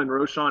Bijan and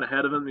Roschon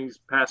ahead of him these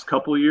past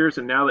couple of years,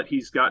 and now that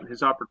he's gotten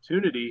his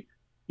opportunity,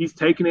 he's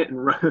taken it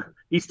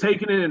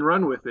and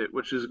run with it,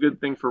 which is a good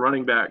thing for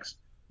running backs.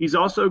 He's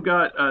also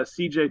got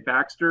C.J.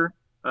 Baxter,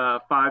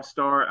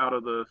 5-star out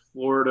of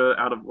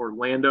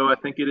Orlando, I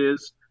think it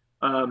is.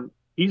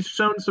 He's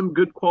shown some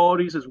good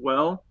qualities as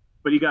well,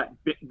 but he got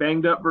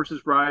banged up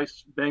versus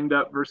Rice, banged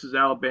up versus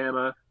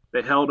Alabama.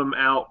 They held him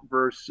out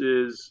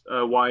versus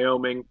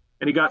Wyoming,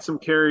 and he got some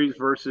carries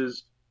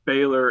versus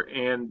Baylor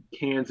and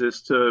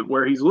Kansas to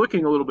where he's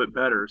looking a little bit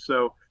better.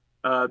 So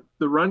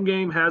the run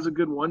game has a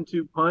good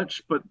 1-2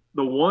 punch, but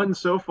the one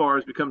so far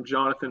has become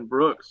Jonathan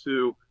Brooks,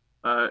 who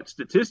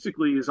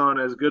statistically is on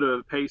as good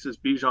a pace as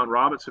Bijan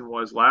Robinson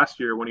was last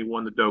year when he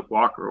won the Doak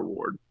Walker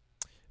Award.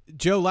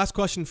 Joe, last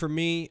question for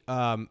me.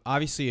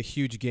 Obviously a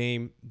huge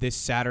game this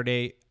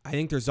Saturday. I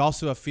think there's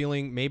also a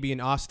feeling maybe in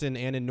Austin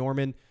and in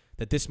Norman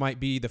that this might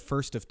be the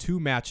first of 2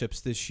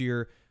 matchups this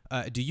year.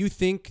 Do you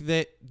think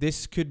that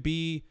this could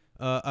be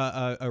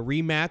a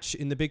rematch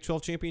in the Big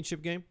 12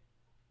 championship game?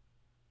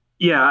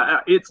 Yeah,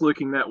 it's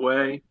looking that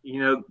way.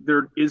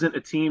 There isn't a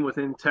team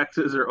within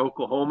Texas or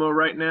Oklahoma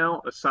right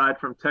now, aside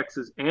from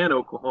Texas and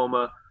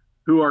Oklahoma,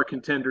 who are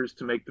contenders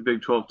to make the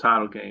Big 12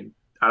 title game.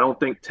 I don't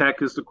think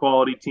Tech is the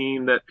quality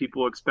team that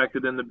people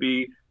expected them to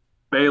be.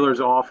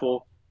 Baylor's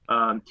awful.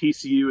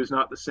 TCU is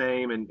not the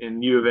same,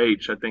 and U of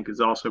H, I think,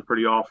 is also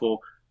pretty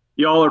awful.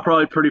 Y'all are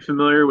probably pretty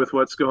familiar with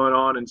what's going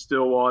on in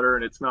Stillwater,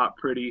 and it's not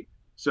pretty.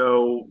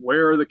 So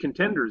where are the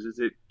contenders? Is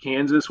it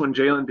Kansas when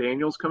Jalen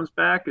Daniels comes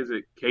back? Is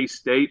it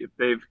K-State if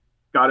they've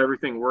got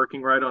everything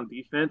working right on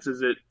defense?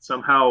 Is it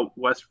somehow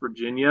West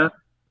Virginia?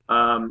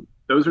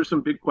 Those are some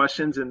big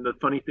questions. And the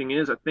funny thing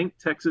is, I think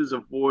Texas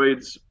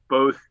avoids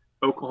both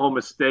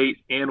Oklahoma State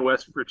and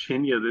West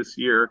Virginia this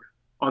year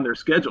on their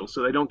schedule,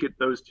 so they don't get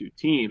those 2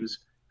 teams.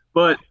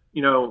 But,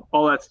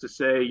 all that's to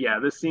say, yeah,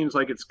 this seems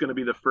like it's going to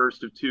be the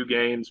first of 2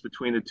 games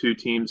between the 2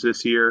 teams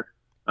this year.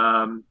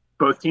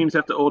 Both teams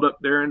have to hold up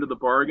their end of the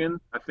bargain.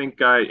 I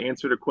think I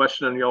answered a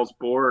question on y'all's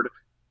board,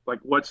 like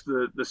what's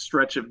the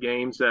stretch of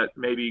games that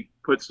maybe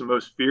puts the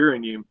most fear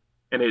in you?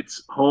 And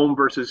it's home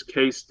versus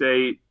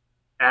K-State,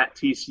 at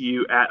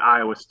TCU, at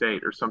Iowa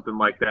State, or something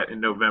like that in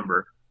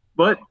November.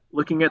 But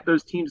looking at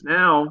those teams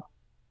now,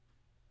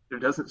 there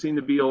doesn't seem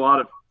to be a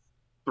lot of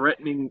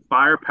threatening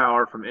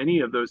firepower from any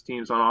of those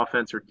teams on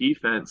offense or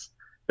defense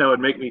that would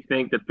make me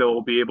think that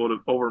they'll be able to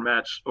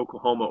overmatch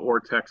Oklahoma or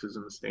Texas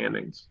in the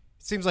standings.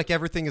 It seems like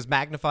everything is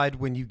magnified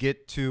when you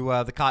get to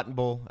the Cotton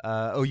Bowl.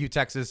 OU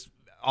Texas,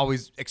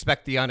 always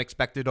expect the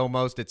unexpected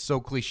almost. It's so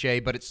cliche,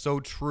 but it's so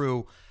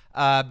true.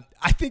 I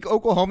think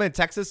Oklahoma and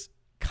Texas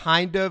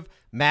kind of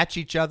match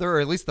each other, or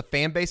at least the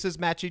fan bases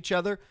match each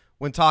other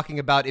when talking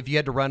about if you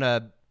had to run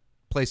a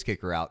place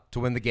kicker out to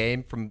win the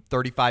game from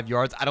 35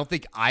 yards. I don't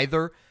think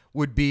either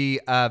would be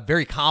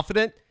very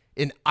confident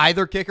in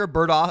either kicker,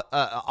 Bert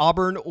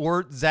Auburn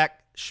or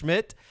Zach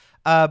Schmidt.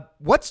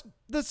 What's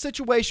the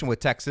situation with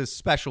Texas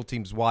special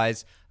teams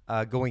wise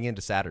going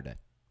into Saturday?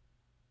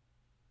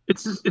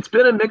 It's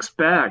been a mixed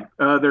bag.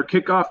 Their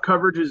kickoff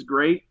coverage is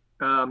great.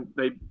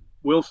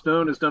 Will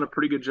Stone has done a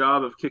pretty good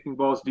job of kicking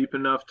balls deep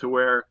enough to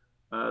where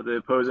the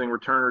opposing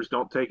returners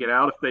don't take it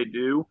out. If they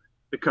do,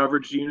 the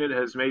coverage unit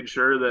has made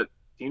sure that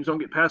teams don't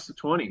get past the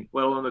 20,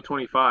 let alone the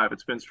 25.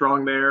 It's been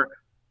strong there.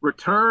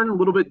 Return, a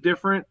little bit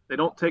different. They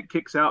don't take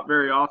kicks out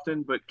very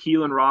often, but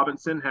Keelan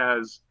Robinson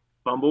has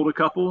fumbled a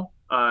couple,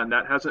 and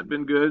that hasn't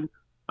been good.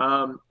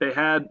 They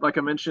had, like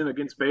I mentioned,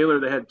 against Baylor,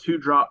 they had 2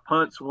 drop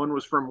punts. One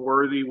was from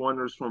Worthy, one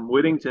was from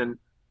Whittington.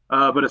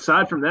 But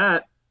aside from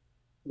that,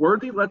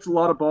 Worthy lets a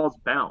lot of balls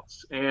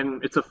bounce,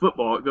 and it's a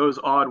football. It goes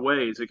odd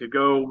ways. It could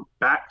go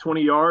back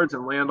 20 yards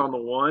and land on the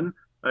 1.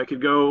 It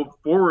could go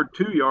forward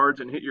 2 yards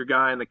and hit your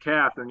guy in the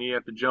calf, and you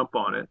have to jump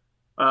on it.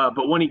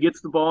 But when he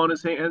gets the ball in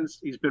his hands,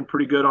 he's been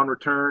pretty good on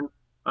return.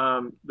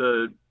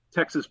 The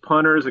Texas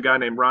punter is a guy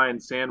named Ryan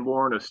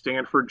Sanborn, a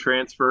Stanford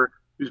transfer,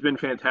 who's been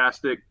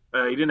fantastic.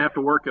 He didn't have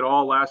to work at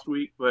all last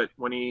week, but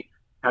when he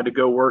had to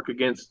go work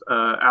against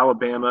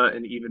Alabama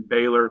and even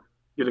Baylor,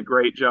 did a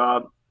great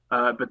job.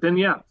 But then,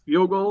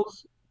 field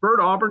goals. Bert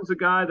Auburn's a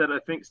guy that I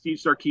think Steve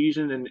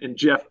Sarkisian and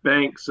Jeff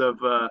Banks of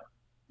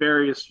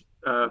various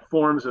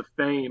forms of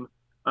fame,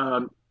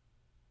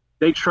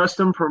 they trust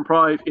him from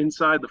probably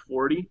inside the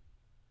 40.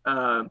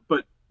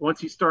 But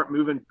once you start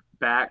moving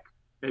back,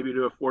 maybe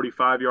to a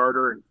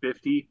 45-yarder and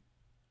 50,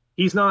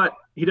 he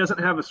doesn't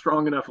have a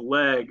strong enough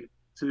leg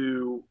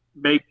to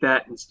make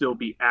that and still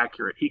be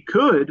accurate.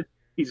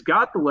 He's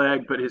got the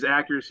leg, but his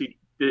accuracy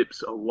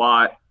dips a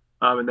lot.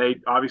 And they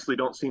obviously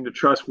don't seem to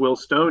trust Will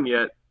Stone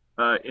yet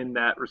in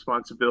that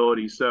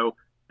responsibility. So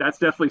that's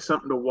definitely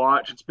something to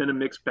watch. It's been a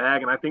mixed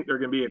bag, and I think there are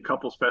going to be a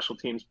couple special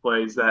teams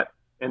plays that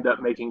end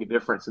up making a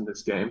difference in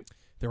this game.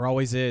 There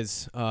always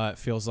is, it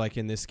feels like,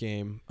 in this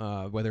game,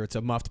 whether it's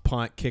a muffed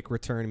punt, kick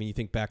return. I mean, you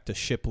think back to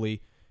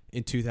Shipley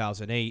in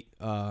 2008,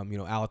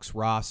 Alex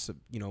Ross,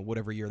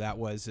 whatever year that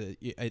was.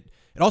 It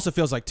also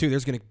feels like, too,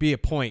 there's going to be a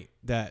point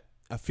that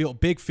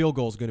big field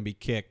goal is going to be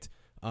kicked,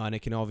 and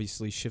it can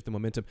obviously shift the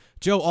momentum.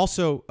 Joe,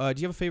 also, do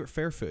you have a favorite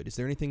fair food? Is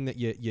there anything that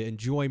you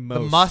enjoy most?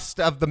 The must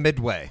of the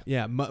Midway.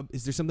 Yeah.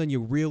 Is there something you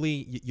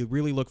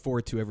really look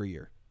forward to every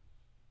year?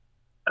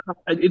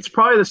 It's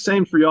probably the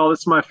same for y'all.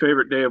 It's my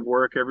favorite day of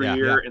work every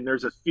year. And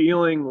there's a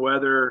feeling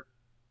whether,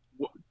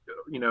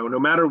 no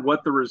matter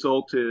what the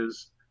result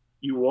is,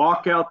 you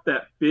walk out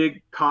that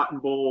big Cotton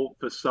Bowl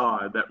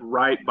facade, that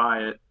right by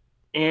it.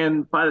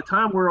 And by the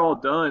time we're all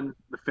done,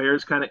 the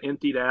fair's kind of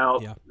emptied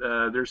out.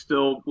 Yeah. There's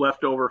still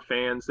leftover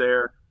fans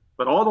there,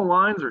 but all the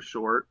lines are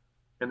short.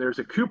 And there's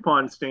a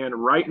coupon stand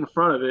right in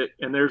front of it,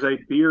 and there's a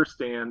beer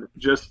stand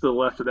just to the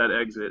left of that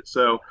exit.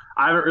 So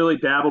I haven't really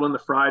dabbled in the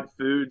fried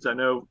foods. I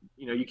know,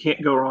 you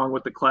can't go wrong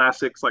with the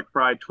classics like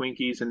fried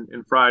Twinkies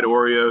and fried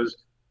Oreos.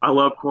 I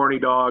love corny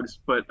dogs,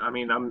 but I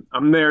mean,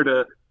 I'm there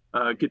to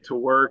get to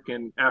work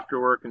and after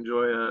work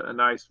enjoy a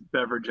nice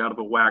beverage out of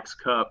a wax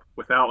cup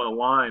without a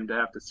line to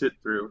have to sit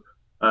through.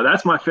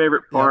 That's my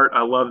favorite part. Yep.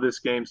 I love this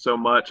game so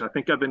much. I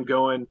think I've been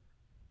going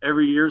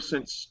every year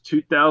since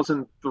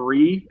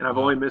 2003, and I've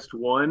only missed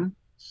one.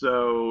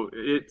 So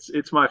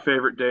it's my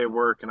favorite day of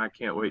work, and I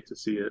can't wait to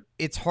see it.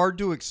 It's hard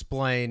to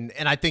explain,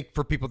 and I think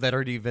for people that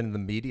aren't even in the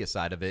media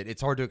side of it,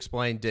 it's hard to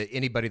explain to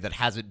anybody that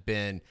hasn't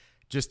been,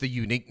 just the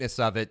uniqueness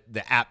of it,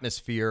 the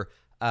atmosphere.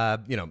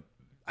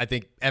 I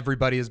think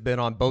everybody has been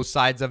on both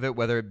sides of it,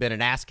 whether it been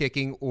an ass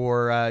kicking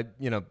or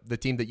the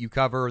team that you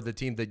cover or the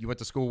team that you went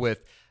to school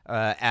with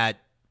at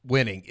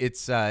winning.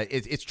 It's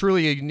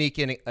truly a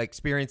unique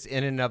experience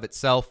in and of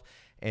itself,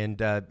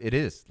 and it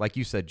is, like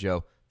you said,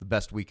 Joe, the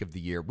best week of the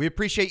year. We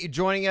appreciate you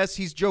joining us.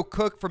 He's Joe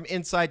Cook from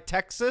Inside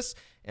Texas,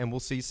 and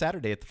we'll see you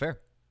Saturday at the fair.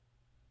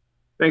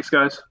 Thanks,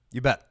 guys. You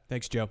bet.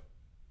 Thanks, Joe.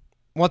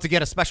 Once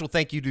again, a special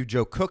thank you to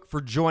Joe Cook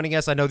for joining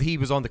us. I know that he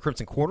was on the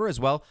Crimson Corner as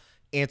well,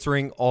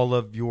 answering all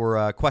of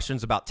your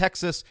questions about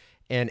Texas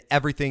and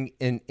everything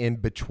in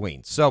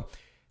between. So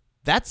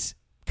that's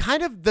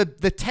kind of the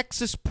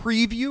Texas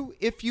preview,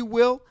 if you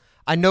will.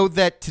 I know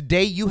that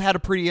today you had a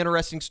pretty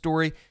interesting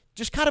story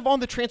just kind of on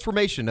the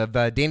transformation of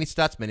Danny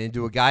Stutzman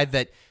into a guy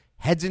that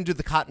heads into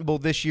the Cotton Bowl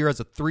this year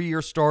as a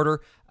 3-year starter.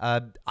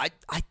 I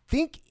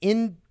think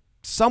in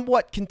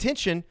somewhat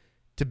contention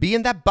to be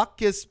in that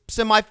Butkus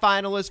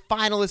semifinalist,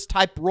 finalist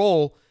type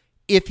role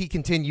if he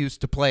continues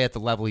to play at the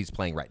level he's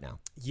playing right now.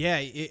 Yeah,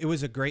 it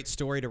was a great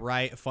story to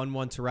write, a fun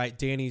one to write.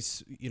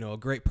 Danny's, a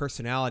great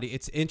personality.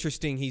 It's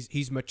interesting.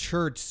 He's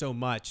matured so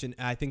much, and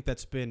I think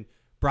that's been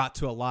brought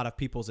to a lot of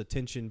people's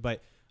attention.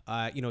 But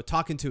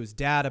talking to his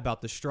dad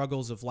about the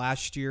struggles of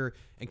last year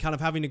and kind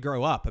of having to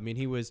grow up. I mean,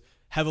 he was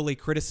heavily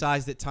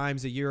criticized at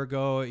times a year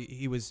ago.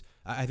 He was,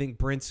 I think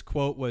Brent's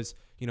quote was,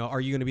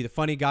 are you going to be the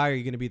funny guy or are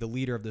you going to be the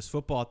leader of this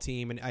football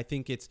team? And I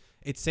think it's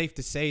safe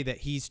to say that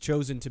he's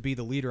chosen to be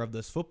the leader of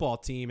this football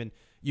team. And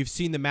you've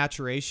seen the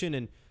maturation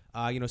and,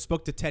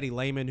 spoke to Teddy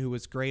Lehman, who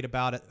was great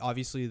about it.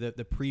 Obviously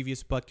the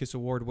previous Butkus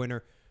Award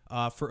winner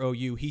for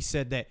OU. He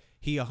said that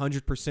he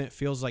 100%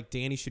 feels like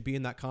Danny should be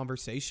in that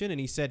conversation. And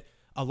he said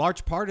a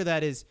large part of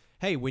that is,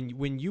 hey,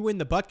 when you win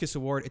the Butkus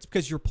Award, it's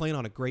because you're playing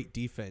on a great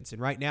defense.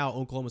 And right now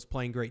Oklahoma's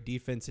playing great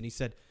defense. And he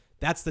said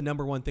that's the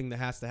number one thing that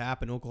has to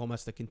happen. Oklahoma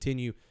has to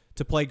continue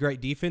to play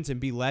great defense and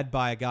be led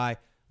by a guy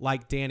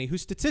like Danny, who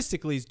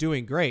statistically is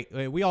doing great.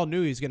 We all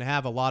knew he was going to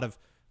have a lot of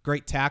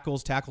great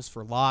tackles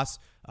for loss.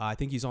 I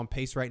think he's on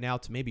pace right now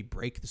to maybe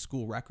break the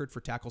school record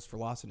for tackles for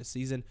loss in a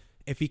season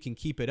if he can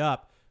keep it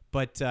up.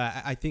 But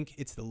I think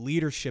it's the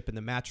leadership and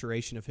the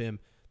maturation of him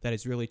that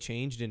has really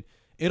changed. And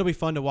it'll be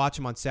fun to watch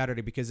him on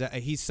Saturday because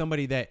he's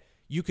somebody that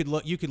you could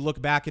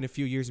look back in a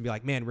few years and be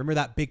like, man, remember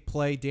that big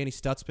play Danny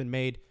Stutzman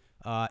made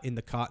in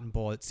the Cotton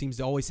Bowl? It seems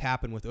to always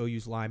happen with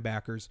OU's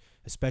linebackers,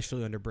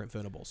 especially under Brent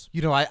Venables.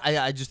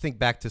 I just think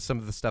back to some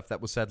of the stuff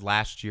that was said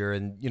last year,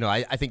 and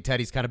I think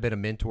Teddy's kind of been a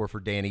mentor for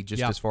Danny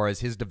just as far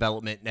as his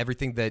development and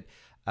everything that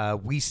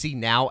we see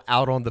now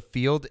out on the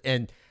field.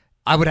 And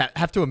I would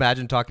have to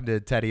imagine talking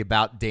to Teddy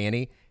about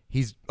Danny.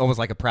 He's almost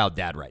like a proud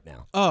dad right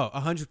now. Oh,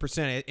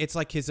 100%. It's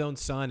like his own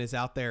son is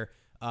out there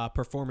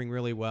performing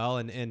really well,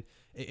 and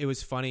it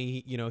was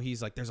funny.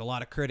 He's like, there's a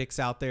lot of critics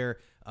out there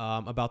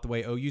about the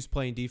way OU's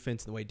playing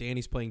defense and the way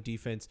Danny's playing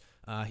defense.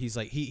 He's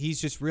like, he's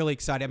just really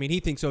excited. I mean, he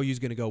thinks OU's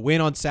going to go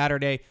win on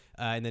Saturday,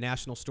 and the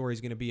national story is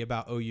going to be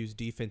about OU's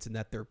defense and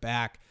that they're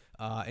back.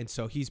 And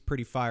so he's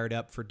pretty fired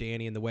up for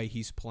Danny and the way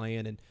he's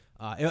playing. And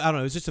I don't know,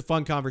 it was just a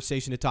fun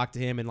conversation to talk to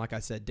him. And like I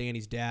said,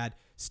 Danny's dad,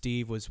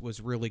 Steve,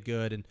 was really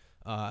good, and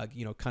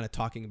kind of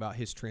talking about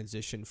his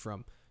transition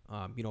from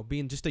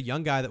being just a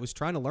young guy that was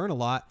trying to learn a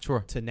lot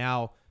to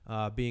now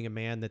being a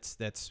man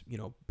that's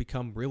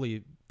become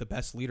really the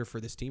best leader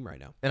for this team right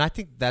now. And I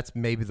think that's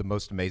maybe the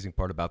most amazing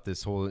part about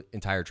this whole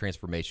entire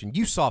transformation.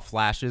 You saw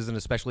flashes, and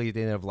especially at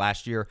the end of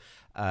last year,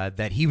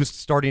 that he was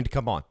starting to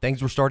come on.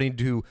 Things were starting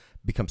to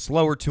become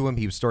slower to him.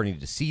 He was starting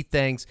to see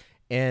things,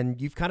 and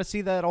you've kind of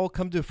see that all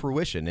come to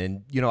fruition.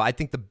 And, I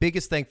think the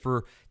biggest thing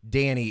for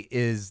Danny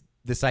is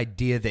this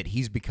idea that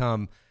he's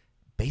become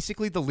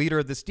basically the leader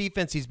of this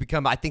defense. He's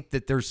become, I think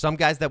that there's some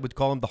guys that would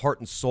call him the heart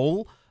and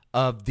soul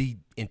of the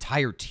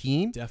entire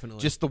team.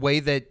 Definitely. Just the way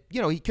that,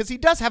 because he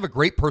does have a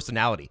great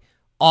personality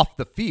off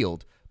the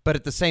field, but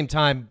at the same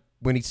time,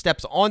 when he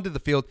steps onto the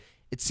field,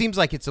 it seems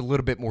like it's a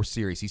little bit more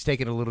serious. He's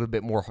taken a little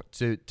bit more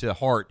to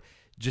heart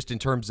just in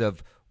terms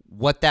of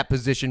what that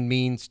position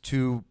means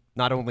to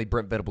not only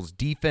Brent Venables'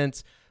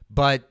 defense,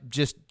 but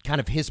just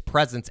kind of his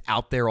presence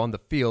out there on the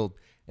field.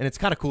 And it's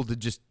kind of cool to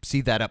just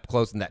see that up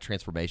close and that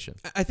transformation.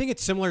 I think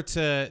it's similar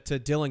to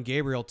Dillon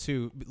Gabriel,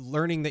 too.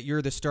 Learning that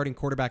you're the starting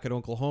quarterback at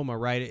Oklahoma,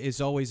 right, is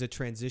always a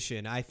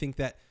transition. I think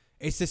that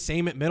it's the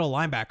same at middle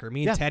linebacker.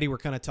 Me and Teddy were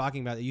kind of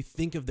talking about it. You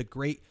think of the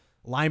great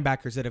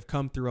linebackers that have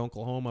come through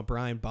Oklahoma,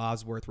 Brian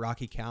Bosworth,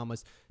 Rocky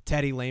Kalmas,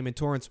 Teddy Lehman,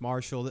 Torrance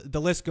Marshall.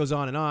 The list goes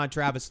on and on.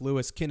 Travis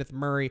Lewis, Kenneth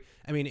Murray.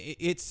 I mean,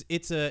 it's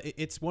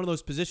one of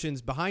those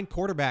positions behind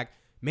quarterback,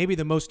 maybe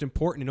the most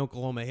important in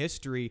Oklahoma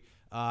history.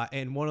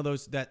 And one of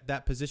those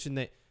that position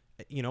that,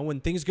 when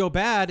things go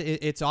bad,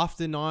 it's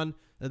often on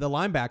the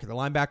linebacker. The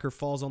linebacker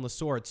falls on the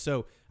sword.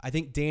 So I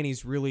think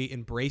Danny's really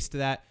embraced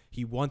that.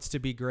 He wants to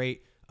be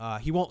great.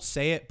 He won't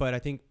say it, but I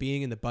think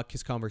being in the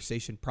Butkus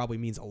conversation probably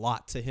means a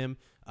lot to him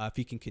if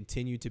he can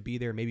continue to be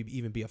there, maybe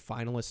even be a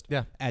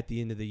finalist at the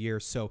end of the year.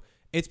 So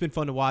it's been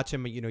fun to watch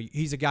him.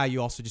 He's a guy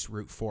you also just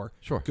root for.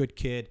 Sure. Good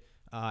kid,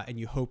 and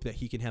you hope that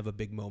he can have a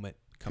big moment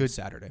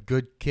Saturday.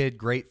 Good kid,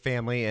 great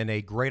family, and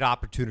a great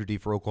opportunity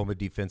for Oklahoma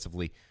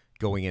defensively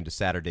going into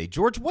Saturday.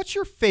 George, what's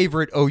your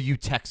favorite OU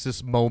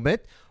Texas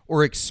moment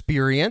or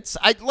experience?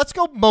 Let's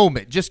go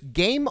moment, just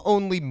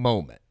game-only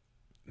moment.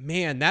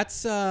 Man,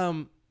 that's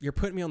you're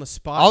putting me on the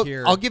spot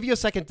here. I'll give you a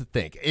second to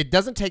think. It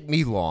doesn't take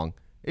me long.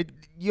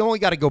 You only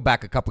got to go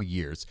back a couple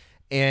years,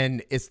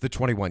 and it's the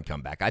 21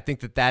 comeback. I think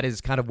that is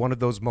kind of one of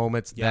those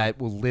moments that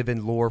will live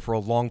in lore for a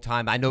long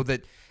time. I know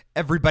that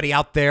everybody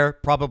out there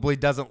probably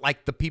doesn't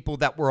like the people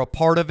that were a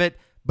part of it,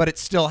 but it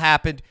still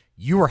happened.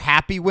 You were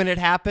happy when it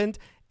happened,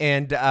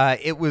 and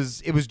it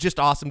was just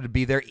awesome to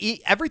be there.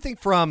 Everything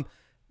from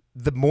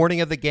the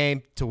morning of the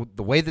game to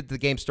the way that the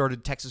game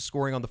started, Texas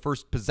scoring on the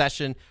first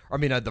possession,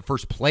 the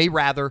first play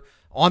rather,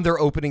 on their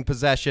opening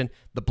possession,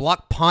 the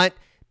block punt.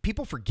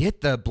 People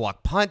forget the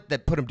block punt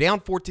that put them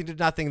down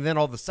 14-0, and then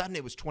all of a sudden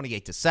it was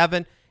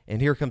 28-7.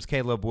 And here comes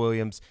Caleb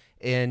Williams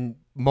in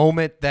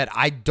moment that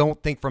I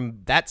don't think from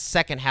that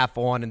second half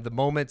on, and the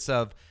moments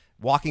of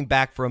walking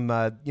back from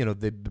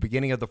the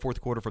beginning of the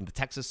fourth quarter from the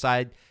Texas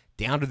side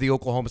down to the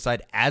Oklahoma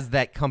side as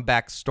that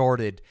comeback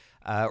started,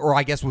 or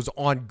I guess was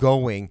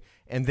ongoing.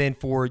 And then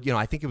for,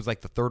 I think it was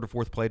like the third or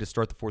fourth play to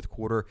start the fourth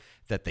quarter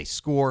that they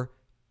score.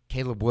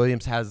 Caleb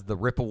Williams has the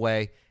rip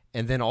away,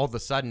 And then all of a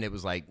sudden it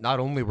was like, not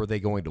only were they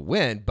going to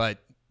win, but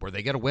were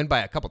they going to win by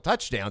a couple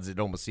touchdowns, it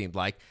almost seemed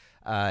like.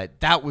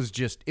 That was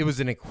it was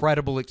an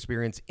incredible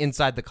experience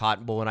inside the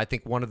Cotton Bowl. And I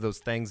think one of those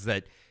things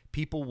that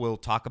people will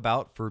talk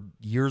about for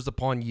years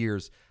upon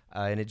years,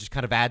 and it just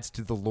kind of adds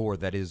to the lore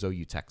that is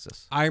OU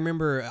Texas. I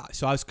remember,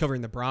 so I was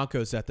covering the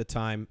Broncos at the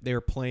time. They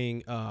were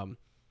playing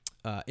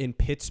in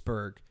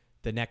Pittsburgh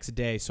the next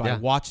day. So I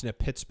watched in a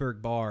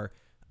Pittsburgh bar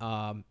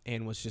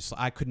and was just,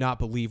 I could not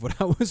believe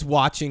what I was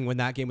watching when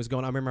that game was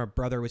going on. I remember my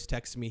brother was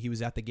texting me. He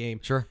was at the game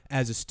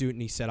as a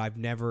student. He said, I've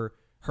never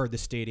heard the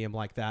stadium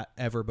like that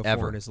ever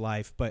before in his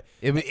life. But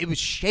it was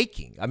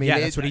shaking. I mean,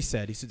 that's what he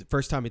said. He said the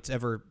first time it's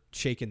ever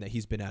shaken that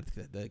he's been at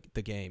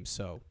the game.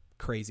 So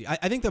crazy.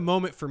 I think the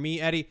moment for me,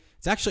 Eddie,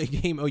 it's actually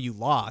a game OU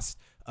lost.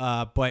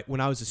 But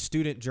when I was a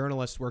student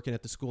journalist working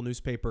at the school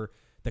newspaper,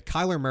 the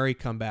Kyler Murray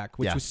comeback,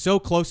 which was so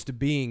close to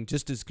being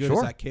just as good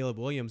as that Caleb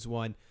Williams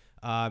one.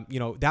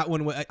 That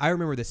one, I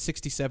remember the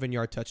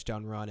 67-yard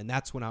touchdown run, and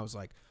that's when I was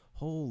like,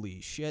 holy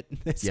shit,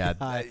 this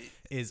guy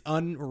is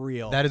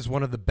unreal. That is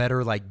one of the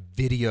better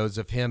videos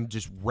of him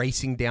just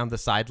racing down the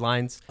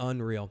sidelines.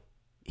 Unreal.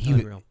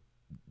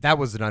 That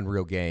was an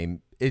unreal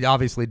game. It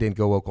obviously didn't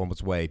go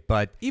Oklahoma's way,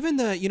 but even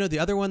the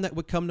other one that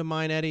would come to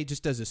mind, Eddie,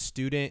 just as a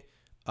student,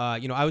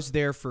 I was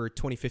there for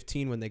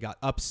 2015 when they got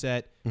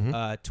upset.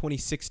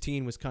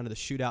 2016 was kind of the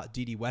shootout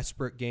D.D.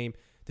 Westbrook game.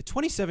 The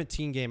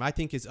 2017 game, I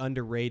think, is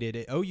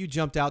underrated. OU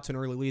jumped out to an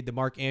early lead, the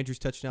Mark Andrews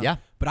touchdown. Yeah.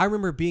 But I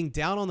remember being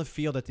down on the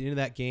field at the end of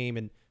that game,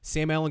 and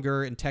Sam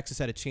Ehlinger and Texas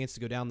had a chance to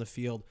go down the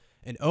field.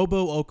 And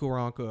Obo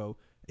Okoronkwo,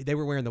 they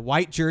were wearing the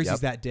white jerseys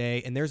that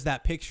day, and there's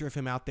that picture of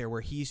him out there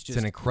where he's just...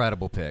 It's an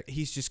incredible pick.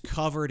 He's just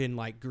covered in,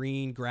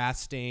 green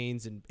grass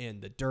stains and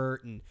the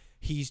dirt, and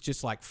he's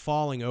just,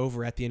 falling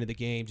over at the end of the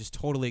game, just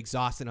totally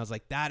exhausted. And I was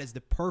like, that is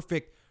the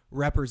perfect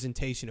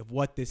representation of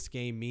what this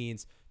game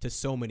means to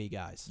so many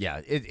guys.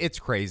 Yeah, it's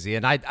crazy.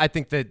 And I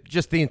think that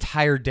just the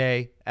entire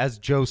day, as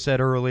Joe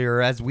said earlier,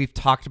 as we've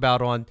talked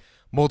about on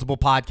multiple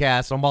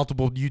podcasts, on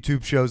multiple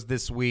YouTube shows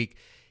this week,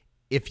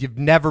 if you've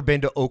never been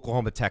to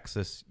Oklahoma,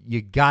 Texas,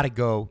 you got to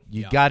go.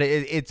 You got to.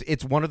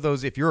 It's one of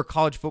those, if you're a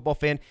college football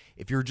fan,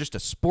 if you're just a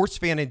sports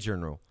fan in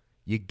general,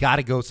 you got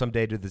to go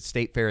someday to the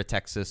State Fair of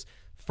Texas,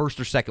 first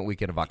or second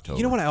weekend of October.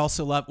 You know what I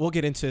also love? We'll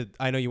get into,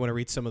 I know you want to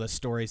read some of the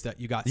stories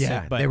that you got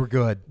sent, but they were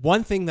good.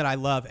 One thing that I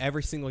love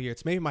every single year,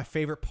 it's maybe my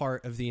favorite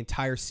part of the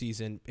entire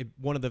season,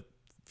 one of the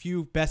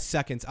few best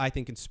seconds I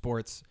think in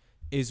sports,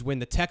 is when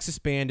the Texas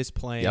band is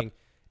playing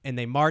and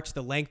they march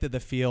the length of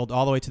the field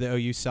all the way to the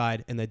OU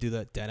side, and they do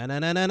the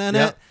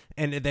da-na-na-na-na-na,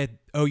 and the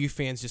OU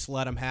fans just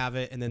let them have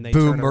it, and then they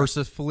boo turn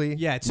mercifully.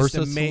 Yeah, it's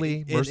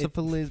mercifully.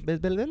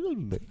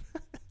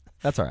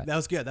 That's all right. That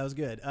was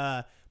good.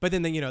 But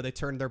then they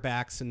turn their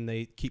backs and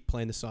they keep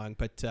playing the song.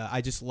 But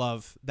I just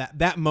love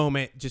that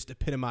moment. Just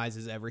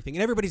epitomizes everything,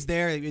 and everybody's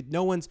there.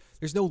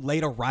 There's no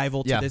late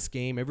arrival to this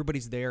game.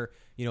 Everybody's there.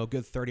 A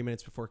good 30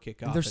 minutes before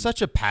kickoff. There's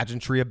such a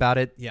pageantry about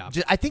it. Yeah,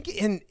 I think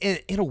in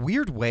a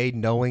weird way,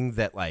 knowing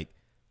that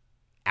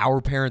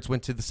our parents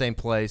went to the same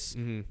place,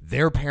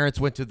 their parents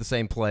went to the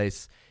same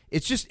place.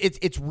 It's just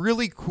it's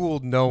really cool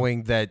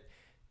knowing that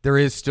there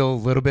is still a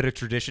little bit of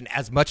tradition,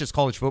 as much as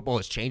college football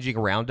is changing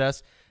around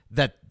us,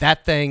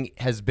 that thing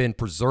has been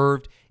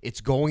preserved.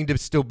 It's going to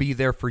still be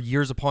there for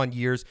years upon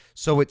years,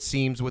 so it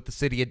seems, with the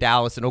city of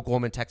Dallas and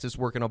Oklahoma and Texas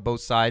working on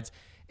both sides.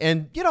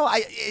 And,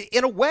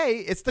 in a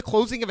way, it's the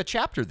closing of a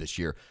chapter this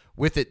year.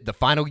 With it, the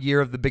final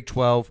year of the Big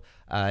 12,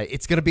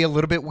 it's going to be a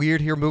little bit weird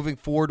here moving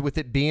forward with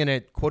it being a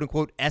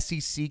quote-unquote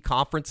SEC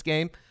conference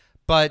game.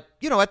 But,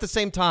 at the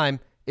same time,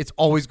 it's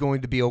always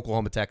going to be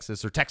Oklahoma,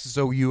 Texas, or Texas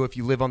OU if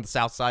you live on the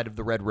south side of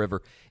the Red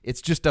River.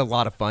 It's just a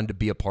lot of fun to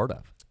be a part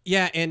of.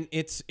 Yeah, and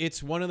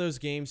it's one of those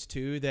games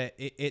too that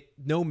it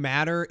no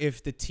matter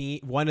if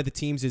one of the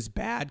teams is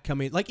bad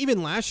coming,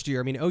 even last year,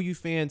 I mean, OU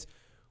fans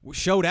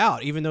showed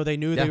out even though they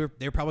knew they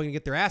were probably gonna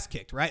get their ass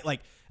kicked, right?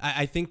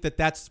 I think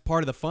that's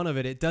part of the fun of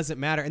it. It doesn't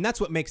matter, and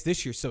that's what makes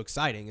this year so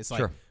exciting. It's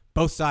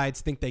both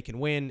sides think they can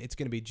win. It's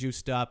gonna be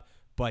juiced up,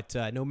 but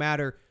no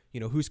matter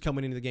who's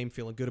coming into the game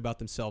feeling good about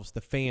themselves,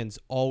 the fans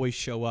always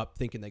show up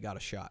thinking they got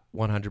a shot.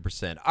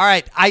 100%. All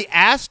right, I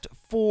asked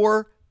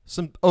for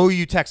some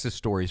OU Texas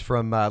stories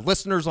from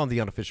listeners on the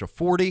Unofficial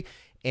 40,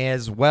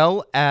 as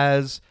well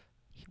as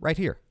right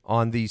here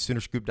on the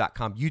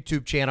Soonerscoop.com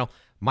YouTube channel.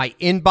 My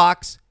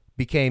inbox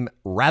became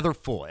rather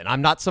full, and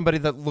I'm not somebody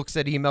that looks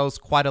at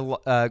emails quite a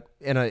lot.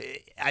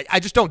 I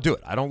just don't do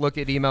it. I don't look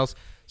at emails,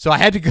 so I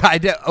had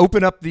to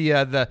open up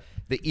the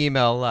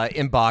email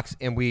inbox,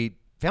 and we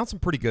found some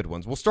pretty good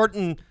ones. We'll start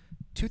in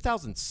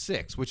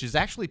 2006, which is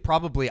actually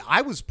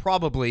I was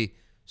probably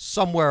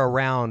somewhere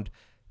around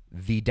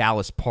the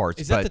Dallas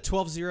parts. Is that the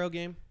 12-0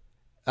 game?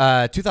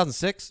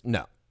 2006?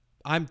 No.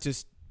 I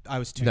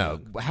was too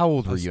young. How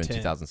old were you 10. in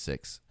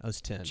 2006? I was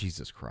 10.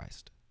 Jesus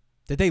Christ.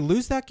 Did they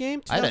lose that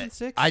game,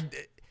 2006?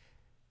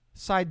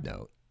 Side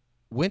note,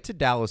 went to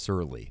Dallas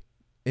early.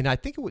 And I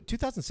think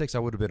 2006, I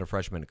would have been a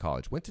freshman in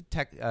college. Went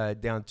to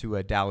down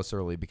to Dallas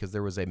early because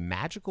there was a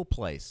magical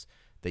place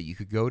that you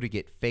could go to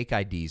get fake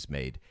IDs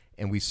made.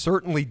 And we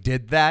certainly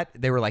did that.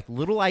 They were like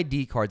little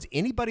ID cards.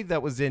 Anybody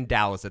that was in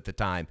Dallas at the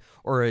time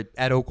or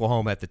at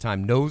Oklahoma at the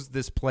time knows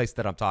this place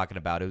that I'm talking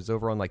about. It was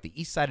over on like the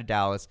east side of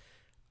Dallas.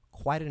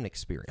 Quite an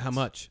experience. How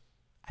much?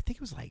 I think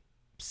it was like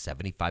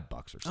 $75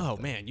 or something. Oh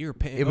man, you were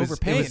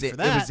overpaying for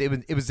that.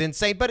 It was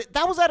insane. But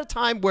that was at a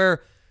time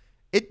where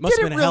it Must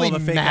have didn't been a hell really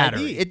of a fake matter.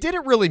 ID. It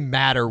didn't really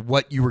matter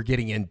what you were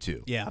getting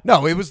into. Yeah.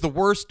 No, it was the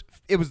worst.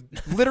 It was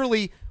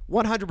literally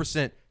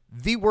 100%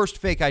 the worst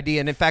fake ID.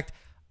 And in fact,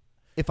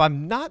 if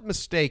I'm not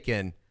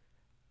mistaken,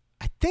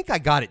 I think I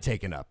got it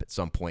taken up at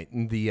some point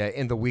in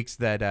the weeks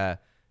that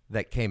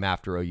came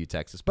after OU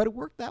Texas. But it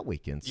worked that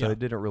weekend, so it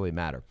didn't really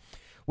matter.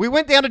 We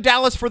went down to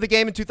Dallas for the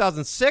game in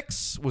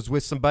 2006, was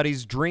with some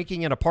buddies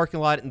drinking in a parking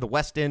lot in the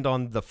West End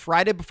on the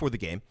Friday before the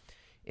game.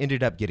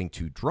 Ended up getting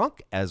too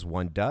drunk, as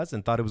one does,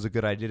 and thought it was a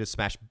good idea to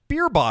smash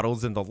beer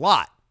bottles in the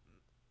lot.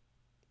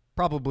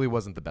 Probably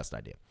wasn't the best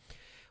idea.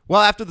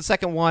 Well, after the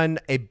second one,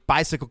 a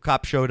bicycle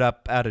cop showed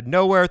up out of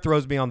nowhere,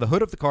 throws me on the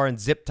hood of the car, and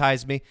zip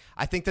ties me.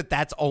 I think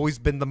that's always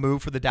been the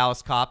move for the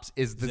Dallas cops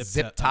is the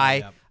zip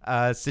tie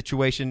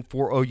situation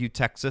for OU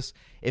Texas.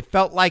 It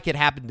felt like it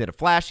happened in a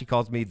flash. He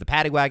calls me the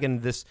paddy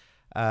wagon. This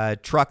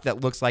truck that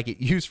looks like it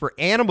used for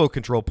animal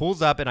control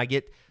pulls up, and I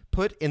get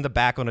put in the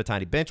back on a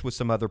tiny bench with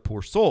some other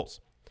poor souls.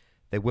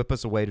 They whip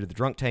us away to the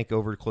drunk tank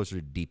over closer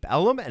to Deep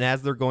Ellum, and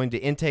as they're going to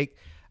intake,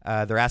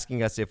 they're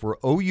asking us if we're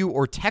OU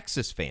or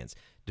Texas fans.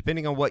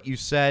 Depending on what you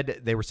said,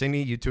 they were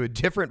sending you to a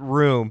different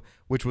room,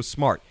 which was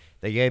smart.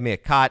 They gave me a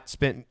cot,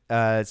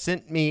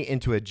 sent me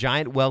into a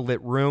giant,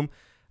 well-lit room.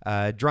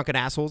 Drunken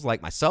assholes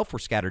like myself were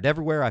scattered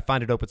everywhere. I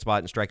find an open spot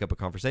and strike up a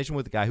conversation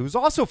with a guy who was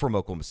also from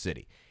Oklahoma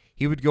City.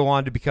 He would go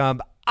on to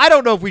become, I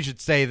don't know if we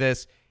should say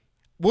this,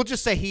 we'll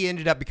just say he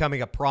ended up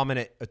becoming a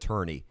prominent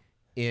attorney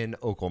in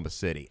Oklahoma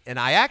City. And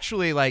I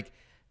actually,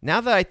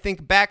 now that I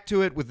think back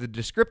to it with the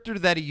descriptor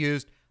that he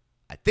used,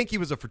 I think he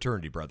was a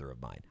fraternity brother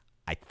of mine.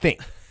 I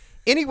think.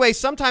 Anyway,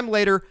 sometime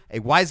later, a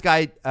wise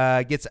guy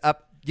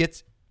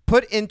gets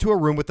put into a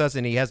room with us,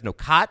 and he has no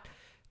cot.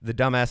 The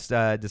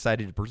dumbass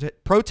decided to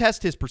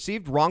protest his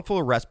perceived wrongful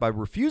arrest by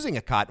refusing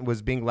a cot and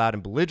was being loud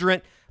and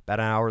belligerent. About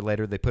an hour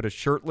later, they put a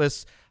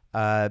shirtless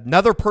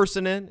another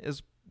person in,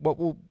 is what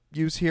we'll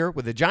use here,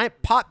 with a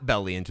giant pot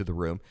belly into the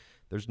room.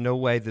 There's no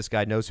way this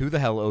guy knows who the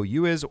hell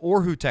OU is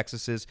or who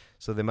Texas is,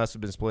 so they must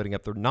have been splitting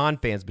up their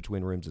non-fans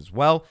between rooms as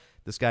well.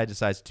 This guy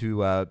decides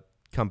to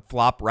come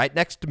flop right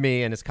next to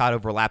me, and his cot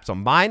overlaps on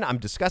mine. I'm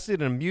disgusted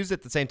and amused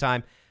at the same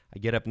time. I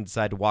get up and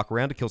decide to walk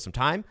around to kill some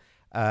time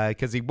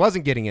because he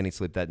wasn't getting any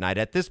sleep that night.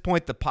 At this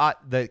point,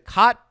 the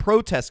cot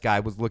protest guy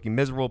was looking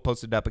miserable,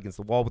 posted up against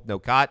the wall with no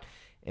cot,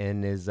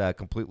 and is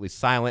completely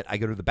silent. I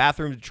go to the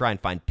bathroom to try and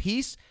find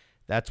peace.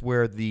 That's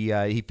where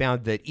he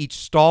found that each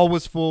stall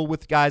was full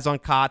with guys on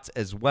cots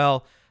as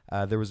well.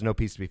 There was no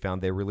peace to be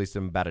found. They released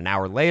him about an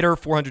hour later,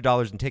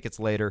 $400 in tickets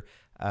later.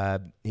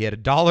 He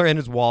had $1 in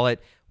his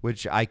wallet,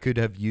 which I could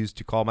have used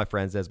to call my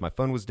friends as my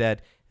phone was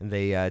dead. And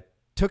they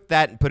took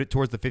that and put it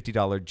towards the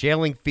 $50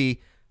 jailing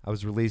fee. I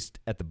was released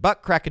at the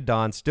butt crack of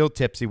dawn, still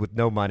tipsy with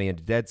no money and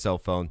a dead cell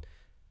phone.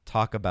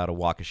 Talk about a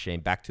walk of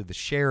shame. Back to the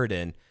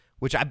Sheridan,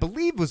 which I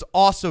believe was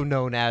also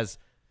known as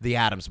the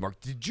Adams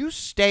Mark. Did you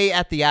stay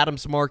at the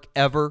Adams Mark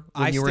ever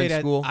when you were in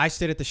school? I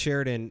stayed at the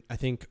Sheridan, I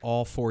think,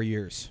 all 4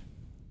 years.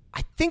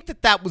 I think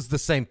that was the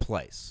same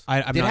place.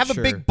 I'm Did it not have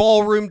sure. a big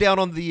ballroom down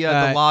on the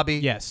lobby?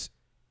 Yes.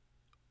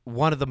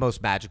 One of the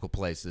most magical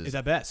places. Is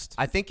that best?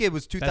 I think it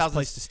was 2000. Best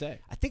place to stay.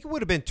 I think it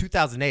would have been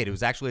 2008. It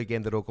was actually a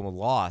game that Oklahoma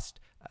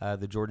lost,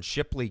 the Jordan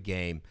Shipley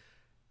game.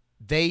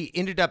 They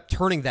ended up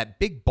turning that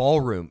big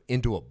ballroom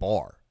into a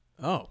bar.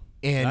 Oh,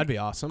 and that'd be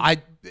awesome.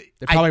 They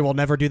probably will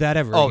never do that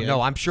ever again. No,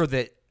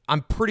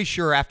 I'm pretty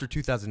sure after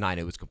 2009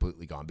 it was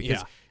completely gone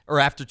or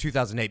after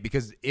 2008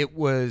 because it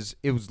was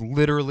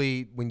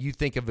literally, when you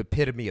think of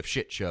epitome of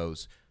shit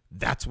shows,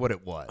 that's what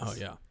it was. Oh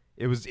yeah.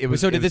 It was.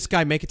 So did this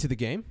guy make it to the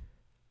game?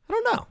 I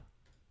don't know.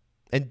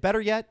 And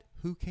better yet,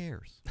 who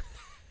cares?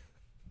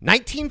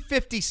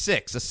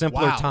 1956, a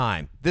simpler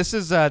time. This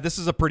is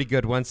a pretty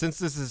good one. Since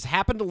this has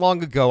happened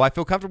long ago, I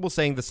feel comfortable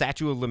saying the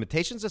statute of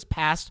limitations has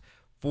passed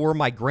for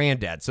my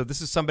granddad. So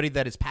this is somebody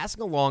that is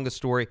passing along a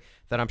story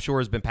that I'm sure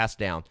has been passed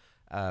down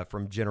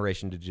from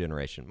generation to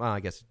generation. Well,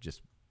 I guess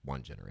just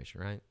one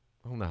generation, right?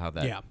 I don't know how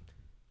that. Yeah.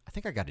 I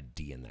think I got a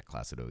D in that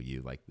class at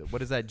OU. Like,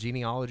 what is that,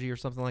 genealogy or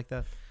something like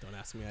that? Don't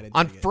ask me. I didn't.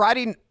 On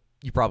Friday,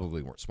 you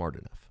probably weren't smart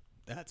enough.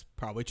 That's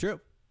probably true.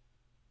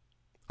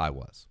 I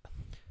was.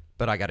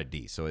 But I got a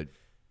D, so it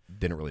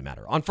didn't really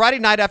matter. On Friday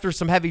night, after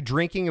some heavy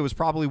drinking,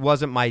 it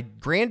wasn't my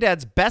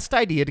granddad's best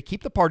idea to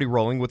keep the party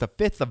rolling with a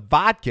fifth of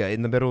vodka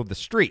in the middle of the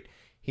street.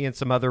 He and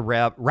some other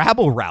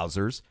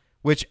rabble-rousers,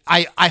 which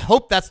I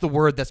hope that's the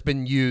word that's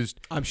been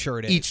used. I'm sure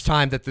it is. Each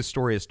time that this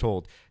story is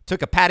told.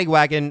 Took a paddy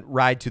wagon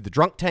ride to the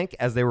drunk tank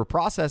as they were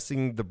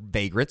processing the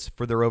vagrants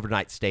for their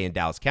overnight stay in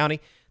Dallas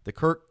County. The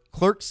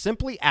clerk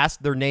simply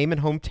asked their name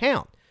and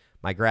hometown.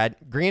 My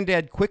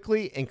granddad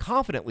quickly and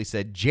confidently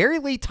said, Jerry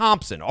Lee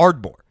Thompson,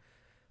 Ardmore.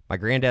 My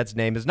granddad's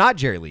name is not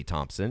Jerry Lee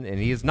Thompson, and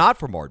he is not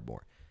from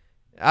Ardmore.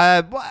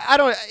 Well, I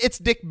don't. It's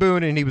Dick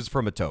Boone, and he was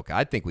from Atoka.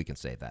 I think we can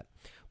say that.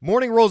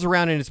 Morning rolls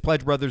around, and his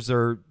pledge brothers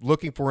are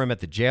looking for him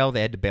at the jail.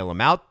 They had to bail him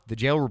out. The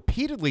jail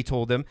repeatedly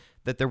told him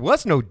that there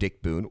was no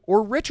Dick Boone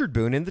or Richard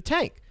Boone in the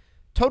tank.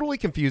 Totally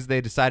confused, they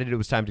decided it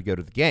was time to go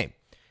to the game.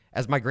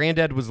 As my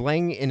granddad was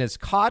laying in his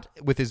cot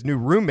with his new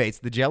roommates,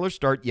 the jailers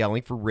start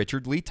yelling for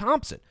Richard Lee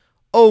Thompson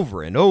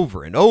over and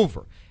over and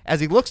over. As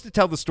he looks to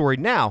tell the story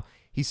now,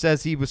 he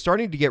says he was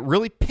starting to get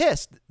really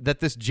pissed that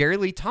this Jerry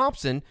Lee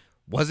Thompson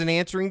wasn't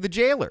answering the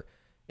jailer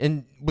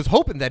and was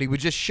hoping that he would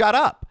just shut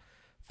up.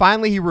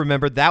 Finally, he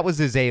remembered that was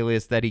his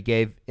alias that he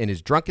gave in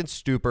his drunken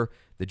stupor.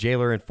 The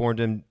jailer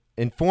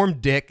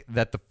informed Dick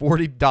that the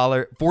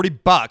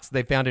 $40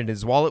 they found in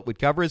his wallet would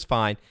cover his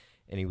fine,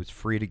 and he was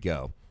free to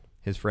go.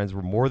 His friends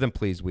were more than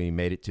pleased when he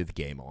made it to the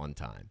game on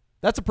time.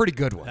 That's a pretty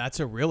good one. That's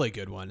a really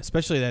good one,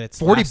 especially that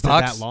it's $40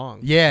 that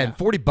long. Yeah, and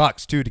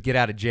 $40 too to get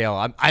out of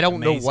jail. I don't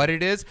know Amazing. what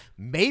it is.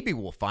 Maybe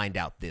we'll find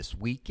out this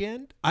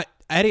weekend.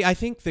 Eddie, I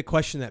think the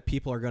question that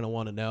people are going to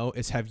want to know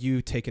is: have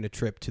you taken a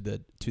trip to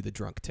the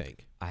drunk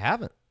tank? I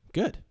haven't.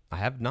 Good. I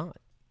have not,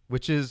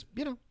 which is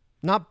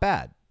not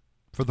bad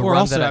for the Or run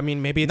also, that I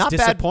mean, maybe it's not bad.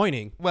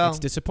 disappointing. Well, it's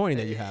disappointing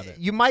that you haven't.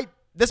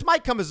 This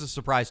might come as a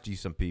surprise to you,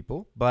 some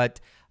people, but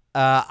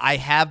I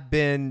have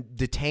been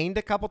detained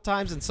a couple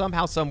times, and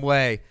somehow, some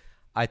way,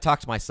 I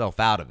talked myself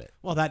out of it.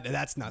 Well,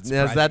 that's not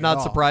surprising. Is that not at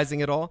all.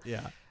 surprising at all?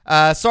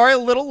 Yeah. Sorry, a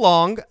little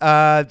long.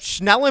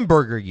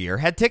 Schnellenberger year.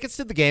 Had tickets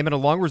to the game in a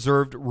long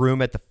reserved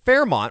room at the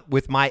Fairmont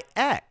with my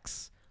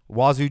ex,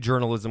 Wazoo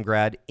journalism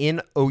grad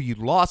in OU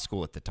law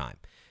school at the time.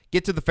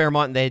 Get to the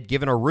Fairmont, and they had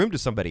given our room to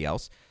somebody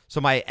else. So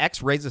my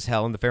ex raises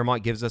hell, and the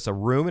Fairmont gives us a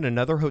room in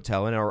another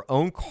hotel and our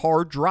own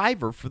car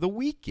driver for the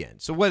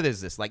weekend. So what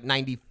is this, like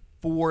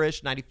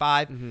 94-ish,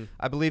 95,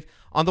 I believe?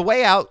 On the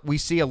way out, we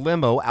see a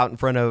limo out in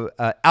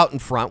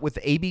front with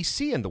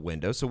ABC in the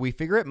window, so we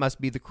figure it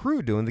must be the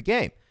crew doing the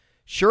game.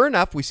 Sure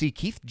enough, we see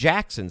Keith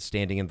Jackson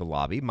standing in the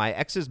lobby. My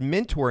ex's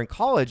mentor in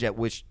college at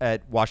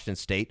Washington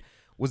State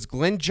was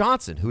Glenn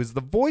Johnson, who is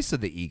the voice of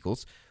the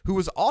Eagles, who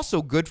was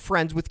also good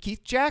friends with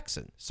Keith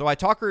Jackson. So I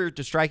talk her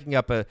to striking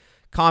up a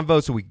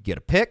convo so we could get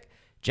a pic.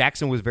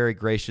 Jackson was very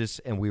gracious,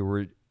 and we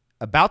were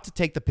about to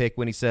take the pic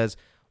when he says,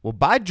 well,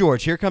 by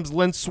George, here comes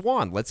Lynn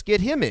Swan. Let's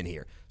get him in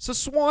here. So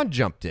Swan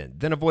jumped in.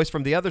 Then a voice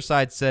from the other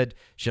side said,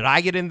 should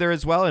I get in there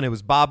as well? And it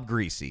was Bob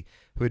Greasy,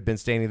 who had been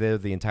standing there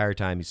the entire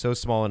time. He's so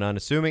small and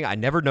unassuming. I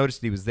never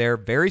noticed he was there.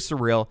 Very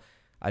surreal.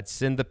 I'd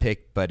send the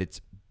pic, but it's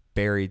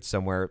buried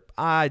somewhere.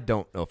 I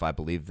don't know if I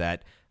believe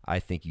that. I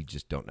think you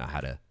just don't know how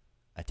to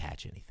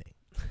attach anything.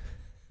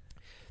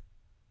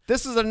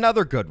 This is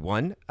another good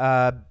one,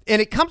 and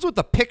it comes with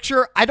a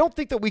picture. I don't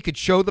think that we could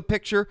show the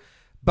picture,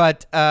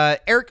 but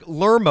Eric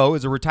Lermo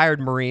is a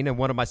retired Marine and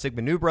one of my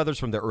Sigma Nu brothers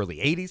from the early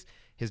 80s.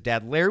 His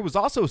dad, Larry, was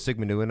also a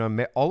Sigma Nu and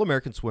an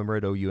All-American swimmer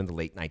at OU in the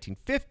late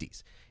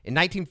 1950s. In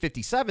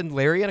 1957,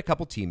 Larry and a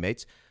couple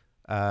teammates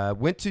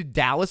went to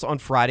Dallas on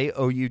Friday,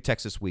 OU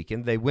Texas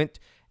weekend. They went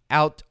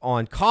out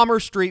on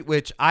Commerce Street,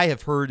 which I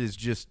have heard is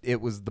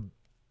it was the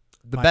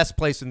best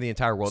place in the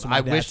entire world. So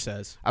my dad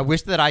says. I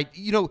wish that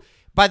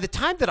by the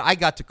time that I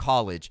got to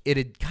college, it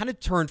had kind of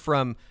turned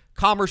from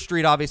Commerce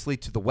Street, obviously,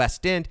 to the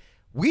West End.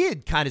 We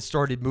had kind of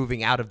started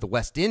moving out of the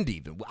West End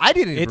even. I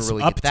didn't even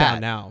really get that. It's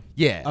uptown now.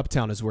 Yeah.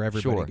 Uptown is where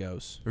everybody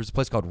goes. There's a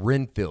place called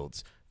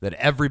Renfield's that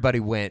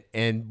everybody went,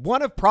 and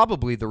one of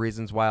probably the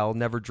reasons why I'll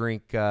never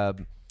drink,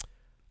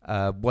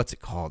 what's it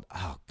called?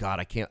 Oh,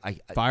 God, I can't.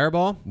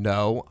 Fireball?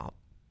 No, I'll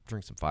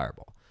drink some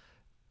Fireball.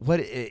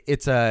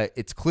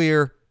 It's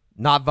clear,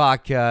 not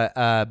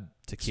vodka.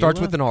 Tequila?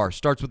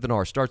 Starts with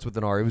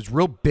an R. It was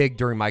real big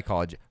during my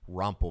college.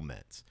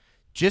 Rumpelmans.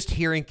 Just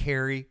hearing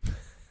Carrie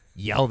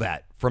yell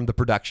that from the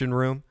production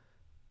room,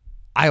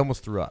 I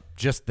almost threw up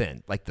just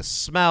then. Like the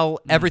smell,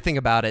 everything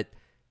about it.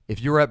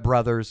 If you were at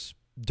Brothers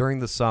during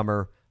the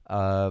summer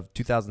of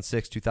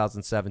 2006,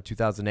 2007,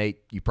 2008,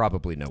 you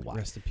probably know why.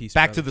 Rest in peace,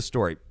 Back brother. to the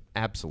story.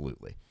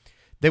 Absolutely.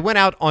 They went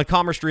out on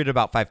Commerce Street at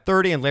about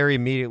 5:30, and Larry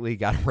immediately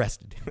got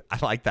arrested. I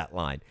like that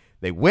line.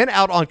 They went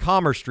out on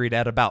Commerce Street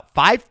at about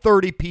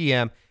 5:30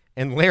 p.m.,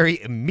 and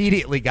Larry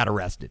immediately got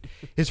arrested.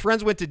 His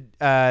friends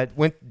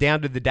went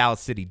down to the Dallas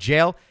City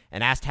Jail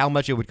and asked how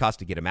much it would cost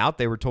to get him out.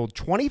 They were told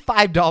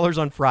 $25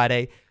 on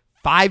Friday,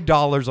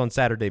 $5 on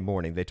Saturday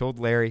morning. They told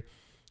Larry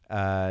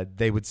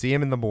they would see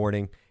him in the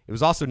morning. It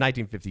was also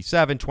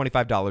 1957.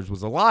 $25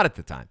 was a lot at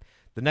the time.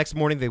 The next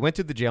morning, they went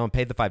to the jail and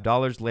paid the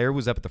 $5. Larry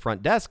was up at the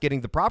front desk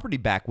getting the property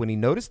back when he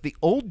noticed the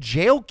old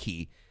jail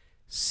key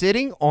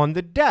sitting on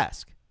the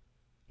desk.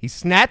 He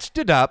snatched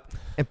it up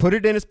and put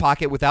it in his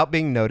pocket without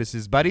being noticed.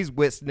 His buddies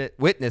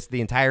witnessed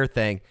the entire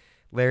thing.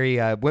 Larry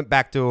went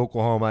back to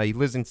Oklahoma. He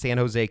lives in San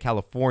Jose,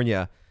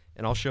 California.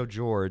 And I'll show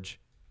George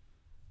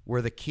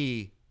where the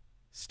key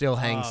still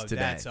hangs today.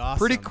 That's awesome.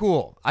 Pretty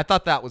cool. I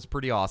thought that was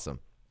pretty awesome.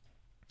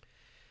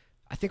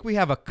 I think we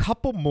have a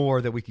couple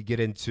more that we could get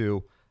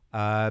into.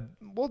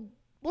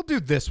 We'll do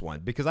this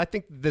one because I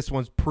think this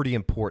one's pretty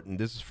important.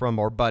 This is from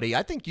our buddy.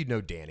 I think you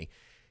know Danny.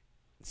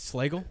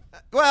 Slagle?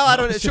 Well, I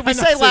don't know. Should we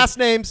say last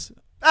names?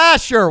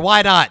 Sure,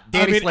 why not?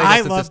 Danny Slade I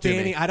sent love this to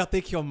Danny. me. I don't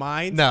think he'll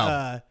mind.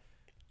 No.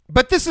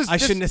 But this is I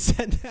shouldn't have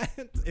said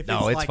that. If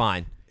No, it's like,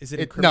 fine. Is it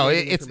No,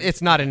 incriminating?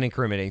 it's not an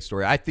incriminating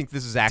story. I think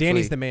this is actually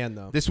Danny's the man,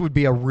 though. This would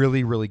be a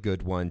really, really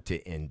good one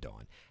to end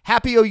on.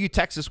 Happy OU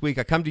Texas week.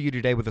 I come to you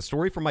today with a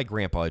story from my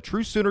grandpa, a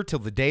true Sooner till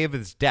the day of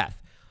his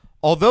death.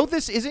 Although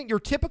this isn't your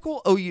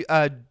typical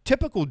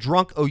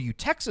drunk OU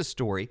Texas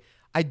story,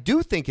 I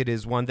do think it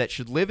is one that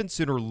should live in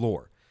Sooner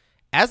lore.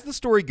 As the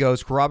story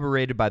goes,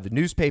 corroborated by the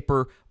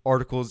newspaper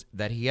articles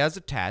that he has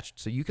attached,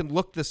 so you can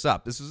look this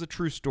up. This is a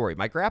true story.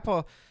 My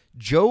grandpa,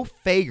 Joe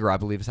Fager, I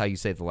believe is how you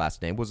say the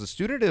last name, was a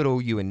student at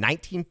OU in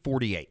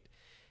 1948.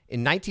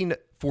 In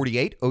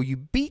 1948, OU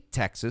beat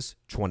Texas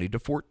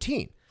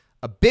 20-14.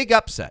 A big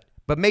upset,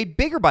 but made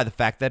bigger by the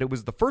fact that it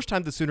was the first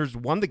time the Sooners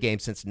won the game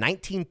since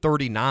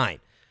 1939.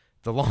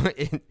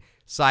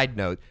 Side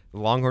note, the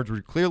Longhorns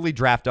were clearly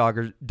draft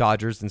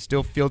dodgers and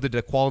still fielded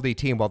a quality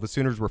team while the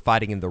Sooners were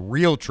fighting in the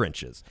real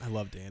trenches. I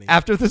love Danny.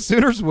 After the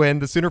Sooners win,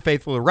 the Sooner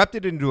faithful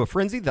erupted into a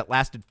frenzy that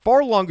lasted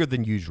far longer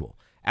than usual.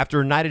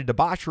 After a night of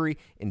debauchery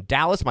in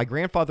Dallas, my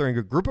grandfather and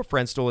a group of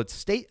friends stole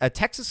a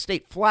Texas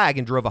state flag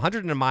and drove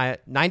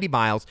 190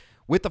 miles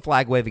with the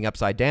flag waving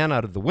upside down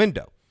out of the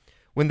window.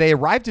 When they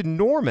arrived in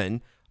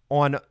Norman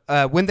on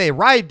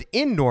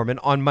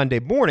Monday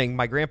morning,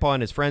 my grandpa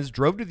and his friends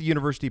drove to the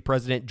university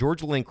president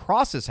George Lynn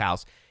Cross's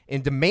house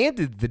and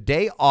demanded the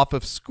day off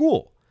of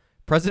school.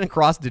 President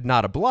Cross did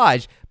not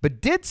oblige,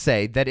 but did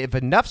say that if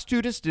enough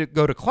students did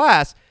go to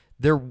class,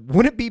 there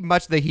wouldn't be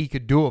much that he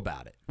could do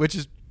about it, which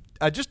is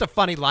just a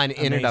funny line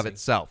in and of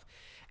itself.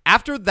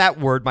 After that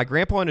word, my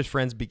grandpa and his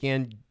friends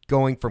began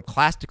going from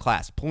class to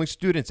class, pulling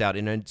students out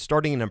and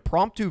starting an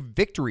impromptu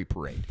victory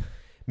parade.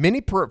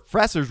 Many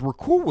professors were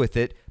cool with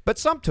it, but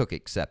some took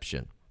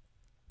exception.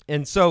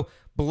 And so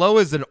below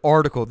is an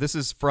article. This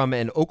is from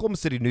an Oklahoma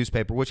City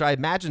newspaper, which I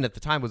imagine at the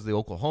time was the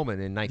Oklahoman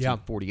in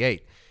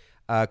 1948.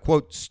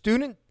 Quote,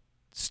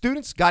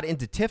 students got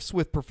into tiffs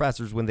with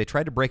professors when they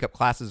tried to break up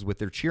classes with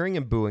their cheering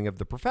and booing of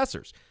the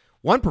professors.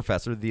 One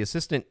professor, the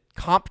assistant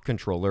comp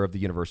controller of the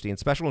university and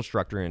special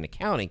instructor in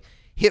accounting,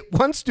 hit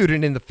one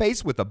student in the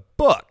face with a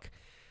book.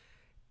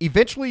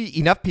 Eventually,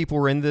 enough people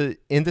were in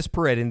this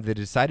parade and they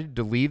decided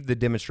to leave the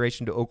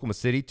demonstration to Oklahoma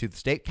City to the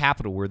state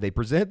capitol where they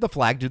presented the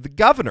flag to the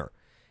governor.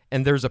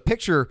 And there's a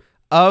picture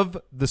of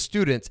the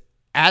students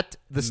at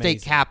the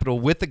state capitol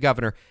with the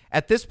governor.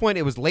 At this point,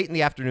 it was late in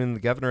the afternoon.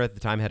 The governor at the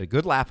time had a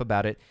good laugh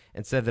about it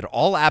and said that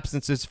all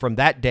absences from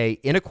that day,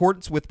 in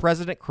accordance with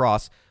President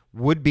Cross,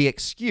 would be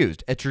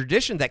excused, a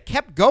tradition that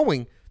kept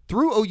going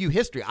through OU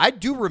history. I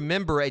do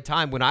remember a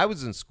time when I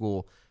was in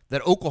school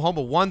that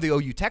Oklahoma won the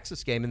OU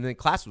Texas game and then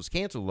class was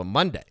canceled on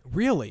Monday.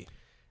 Really?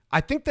 I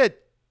think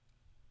that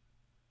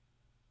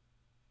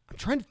I'm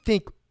trying to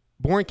think.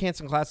 Boring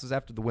canceling classes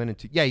after the win.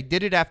 Yeah, he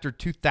did it after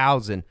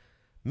 2000.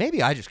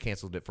 Maybe I just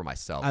canceled it for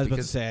myself. I was about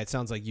to say, it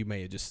sounds like you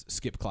may have just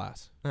skipped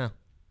class. There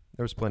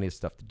was plenty of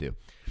stuff to do.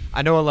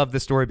 I know I love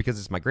this story because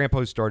it's my grandpa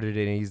who started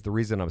it, and he's the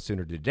reason I'm a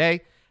Sooner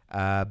today.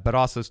 But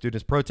also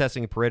students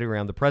protesting and parading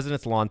around the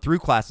president's lawn through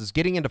classes,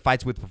 getting into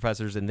fights with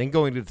professors, and then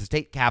going to the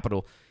state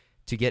capitol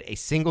to get a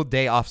single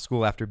day off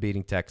school after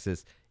beating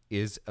Texas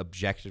is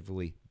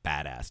objectively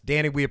badass.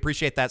 Danny, we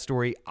appreciate that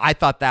story. I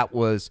thought that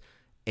was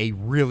a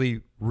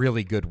really,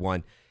 really good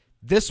one.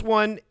 This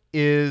one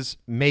is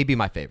maybe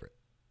my favorite.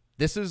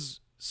 This is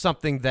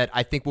something that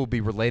I think will be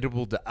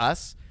relatable to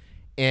us,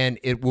 and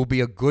it will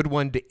be a good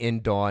one to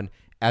end on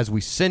as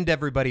we send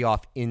everybody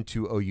off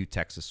into OU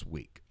Texas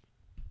week.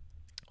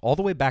 All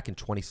the way back in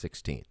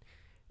 2016,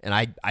 and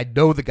I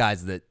know the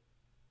guys that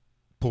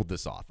pulled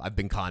this off. I've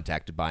been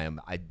contacted by them.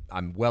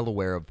 I'm well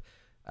aware of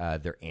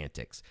their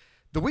antics.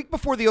 The week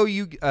before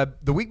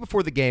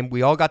the game,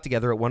 we all got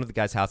together at one of the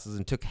guys' houses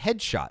and took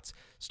headshots,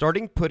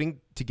 starting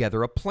putting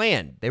together a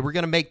plan. They were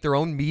going to make their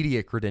own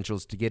media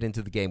credentials to get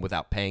into the game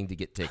without paying to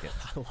get tickets.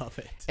 I love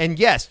it. And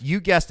yes, you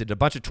guessed it, a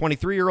bunch of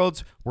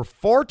 23-year-olds were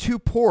far too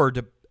poor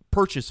to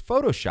purchase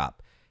Photoshop.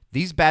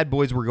 These bad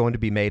boys were going to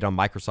be made on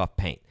Microsoft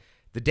Paint.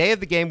 The day of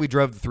the game, we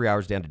drove the 3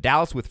 hours down to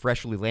Dallas with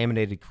freshly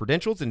laminated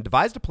credentials and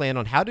devised a plan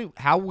on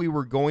how we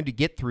were going to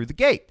get through the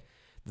gate.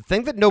 The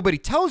thing that nobody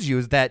tells you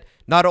is that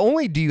not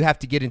only do you have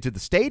to get into the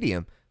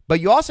stadium,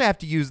 but you also have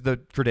to use the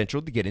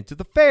credential to get into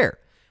the fair.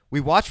 We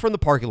watched from the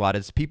parking lot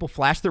as people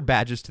flashed their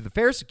badges to the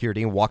fair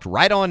security and walked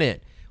right on in.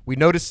 We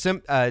noticed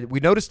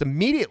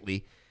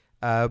immediately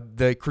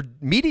the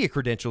media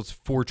credentials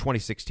for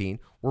 2016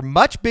 were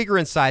much bigger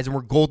in size and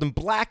were gold and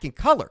black in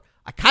color.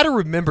 I kind of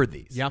remember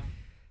these. Yeah.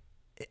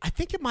 I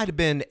think it might have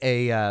been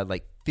a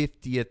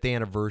 50th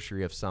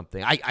anniversary of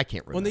something. I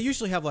can't remember. Well, they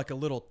usually have like a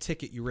little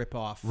ticket you rip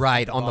off.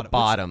 Right, on the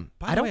bottom.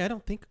 Which, by the way, I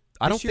don't think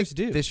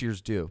this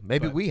year's do.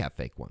 Maybe we have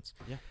fake ones.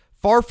 Yeah.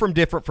 Far from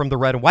different from the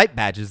red and white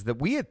badges that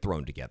we had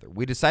thrown together.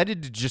 We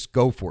decided to just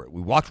go for it.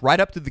 We walked right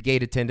up to the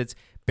gate attendants,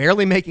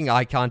 barely making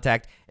eye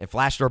contact, and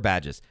flashed our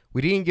badges.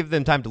 We didn't give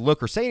them time to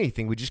look or say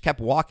anything. We just kept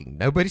walking.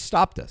 Nobody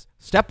stopped us.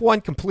 Step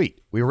one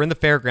complete. We were in the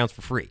fairgrounds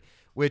for free,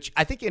 which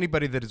I think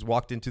anybody that has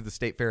walked into the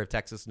State Fair of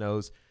Texas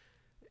knows.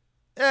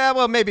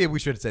 Well, maybe we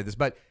shouldn't say this,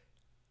 but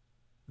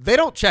They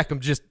don't check them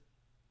just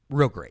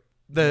real great.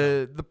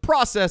 The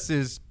process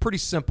is pretty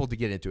simple to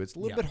get into. It's a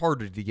little bit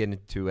harder to get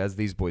into, as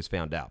these boys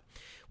found out.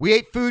 We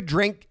ate food,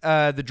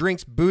 the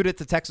drinks, booed at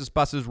the Texas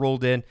buses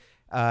rolled in,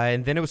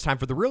 and then it was time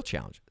for the real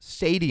challenge,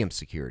 stadium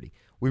security.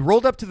 We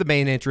rolled up to the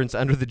main entrance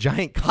under the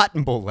giant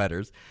Cotton Bowl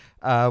letters,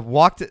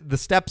 walked the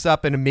steps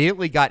up, and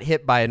immediately got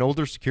hit by an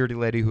older security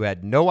lady who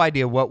had no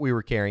idea what we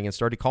were carrying and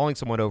started calling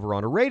someone over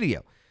on a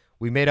radio.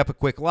 We made up a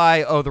quick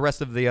lie. Oh, the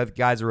rest of the other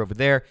guys are over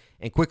there,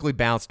 and quickly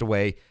bounced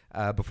away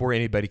before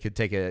anybody could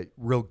take a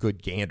real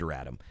good gander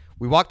at them.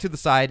 We walked to the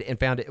side and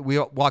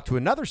walked to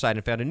another side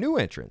and found a new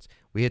entrance.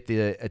 We hit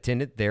the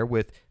attendant there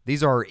with,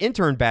 these are our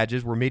intern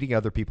badges. We're meeting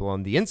other people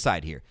on the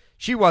inside here.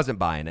 She wasn't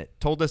buying it.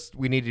 Told us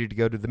we needed to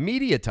go to the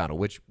media tunnel,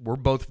 which we're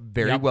both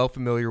very well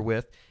familiar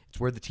with. It's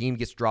where the team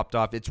gets dropped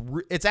off.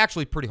 It's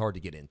actually pretty hard to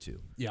get into.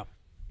 Yeah.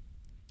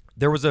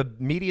 There was a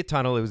media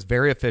tunnel. It was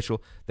very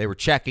official. They were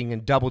checking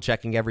and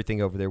double-checking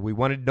everything over there. We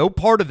wanted no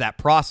part of that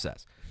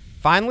process.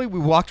 Finally, we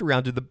walked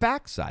around to the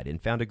backside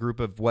and found a group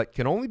of what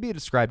can only be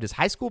described as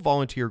high school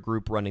volunteer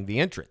group running the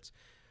entrance.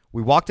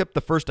 We walked up to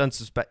the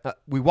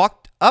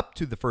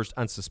first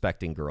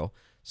unsuspecting girl,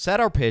 set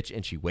our pitch,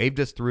 and she waved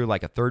us through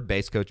like a third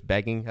base coach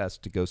begging us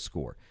to go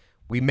score.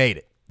 We made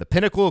it. The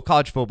pinnacle of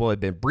college football had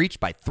been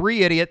breached by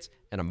 3 idiots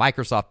and a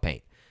Microsoft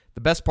Paint.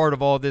 The best part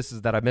of all of this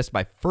is that I missed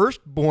my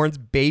firstborn's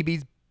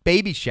baby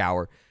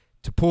shower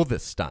to pull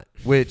this stunt,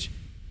 which,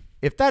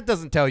 if that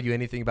doesn't tell you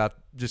anything about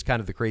just kind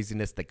of the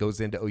craziness that goes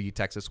into OU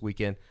Texas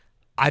weekend,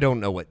 I don't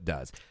know what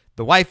does.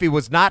 The wifey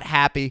was not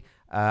happy.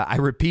 I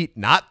repeat,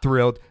 not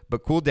thrilled,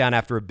 but cooled down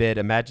after a bit.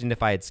 Imagine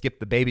if I had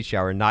skipped the baby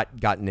shower and not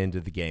gotten into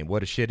the game.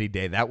 What a shitty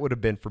day that would have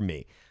been for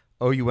me.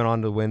 OU went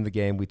on to win the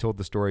game. We told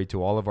the story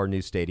to all of our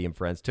new stadium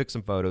friends, took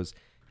some photos,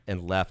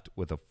 and left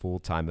with a full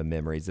time of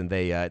memories. And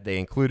they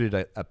included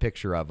a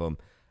picture of them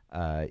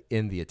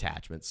in the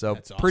attachment. So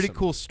That's pretty awesome.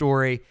 cool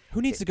story.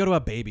 Who needs to go to a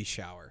baby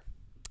shower?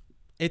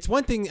 It's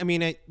one thing. I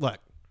mean, look.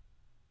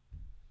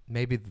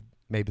 Maybe the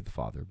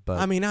father, but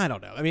I mean, I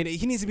don't know. I mean,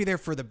 he needs to be there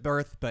for the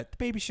birth, but the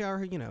baby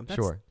shower, that's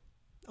sure,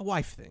 a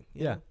wife thing.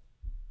 you know?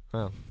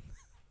 Well,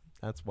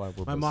 that's why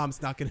we're My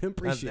mom's not going to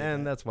appreciate it.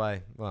 and that's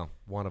why. Well,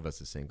 one of us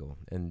is single,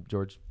 and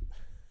George,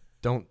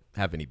 don't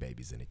have any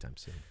babies anytime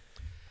soon.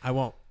 I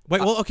won't.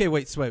 Wait.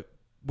 So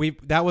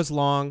that was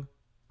long.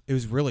 It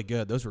was really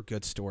good. Those were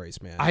good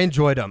stories, man. I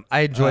enjoyed them.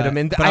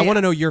 And but I want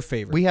to know your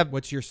favorite.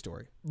 What's your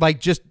story? Like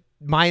just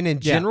mine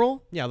in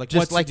general. Yeah, like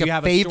just like do you a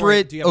have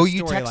favorite do you have a OU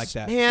story Texas like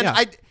that? Man,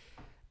 Yeah.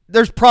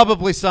 there's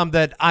probably some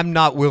that I'm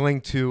not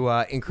willing to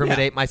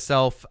incriminate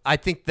myself. I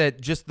think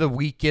that just the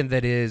weekend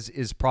that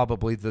is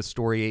probably the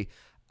story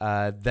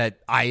that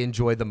I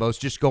enjoy the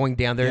most. Just going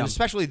down there, and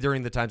especially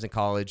during the times in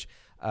college,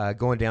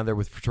 going down there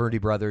with fraternity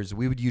brothers.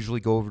 We would usually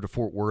go over to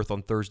Fort Worth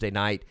on Thursday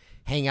night,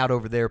 hang out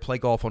over there, play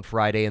golf on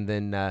Friday, and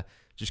then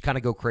just kind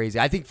of go crazy.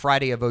 I think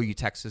Friday of OU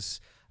Texas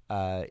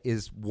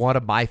is one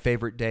of my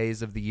favorite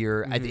days of the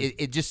year. Mm-hmm.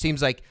 It just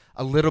seems like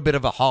a little bit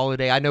of a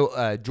holiday. I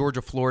know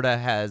Georgia, Florida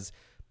has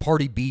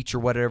Party Beach or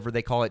whatever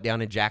they call it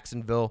down in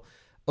Jacksonville.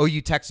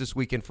 OU Texas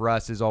weekend for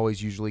us is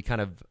always usually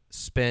kind of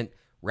spent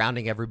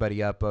rounding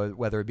everybody up,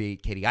 whether it be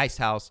Katie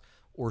Icehouse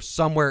or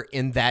somewhere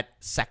in that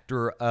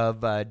sector of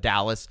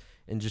Dallas,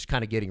 and just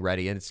kind of getting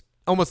ready. And it's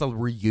almost a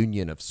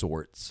reunion of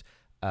sorts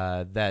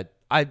that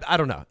I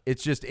don't know.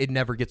 It's just, it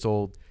never gets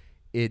old.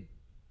 It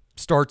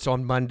starts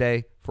on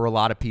Monday for a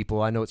lot of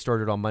people. I know it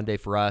started on Monday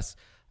for us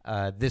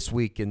this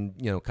week, and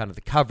kind of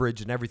the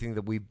coverage and everything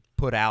that we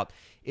put out.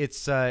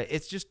 It's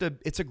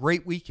a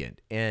great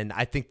weekend, and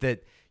I think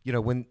that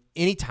when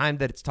any time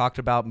that it's talked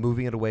about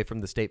moving it away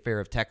from the State Fair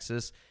of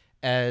Texas,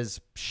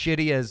 as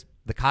shitty as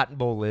the Cotton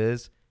Bowl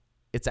is,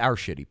 it's our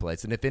shitty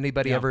place. And if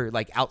anybody ever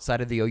like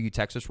outside of the OU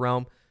Texas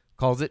realm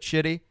calls it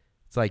shitty,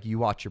 it's like, you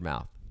watch your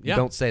mouth. You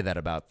don't say that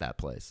about that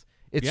place.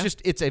 It's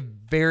it's a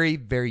very,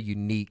 very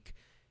unique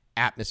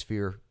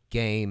atmosphere,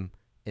 game,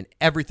 and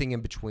everything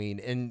in between.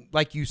 And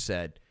like you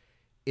said,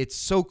 it's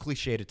so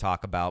cliche to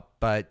talk about,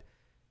 but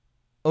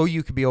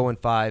OU could be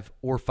 0-5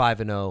 or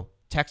 5-0.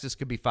 Texas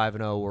could be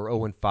 5-0 or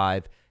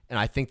 0-5. And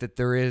I think that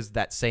there is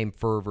that same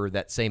fervor,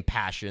 that same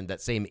passion,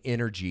 that same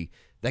energy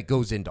that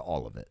goes into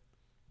all of it.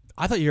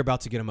 I thought you were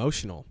about to get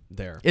emotional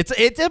there. It's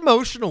an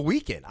emotional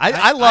weekend.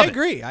 I love it. I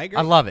agree.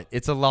 I love it.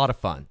 It's a lot of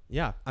fun.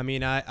 Yeah. I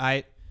mean,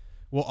 I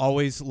will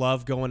always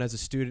love going as a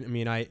student. I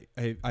mean,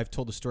 I've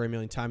told the story a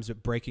million times,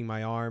 but breaking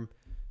my arm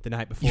the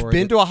night before. You've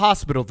been to a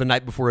hospital the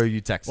night before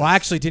OU Texas. Well, I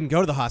actually didn't go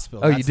to the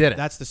hospital. Oh, you didn't?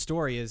 That's the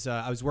story. Is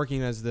I was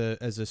working as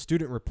a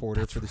student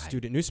reporter for the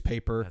student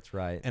newspaper. That's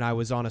right. And I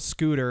was on a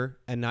scooter,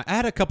 and I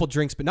had a couple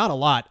drinks, but not a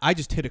lot. I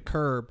just hit a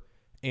curb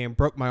and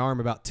broke my arm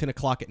about 10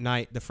 o'clock at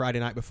night, the Friday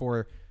night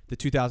before the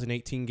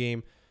 2018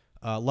 game.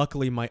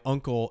 Luckily, my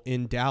uncle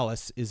in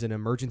Dallas is an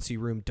emergency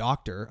room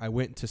doctor. I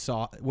went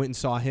and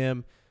saw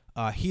him.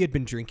 He had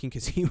been drinking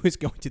because he was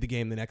going to the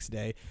game the next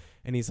day.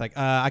 And he's like,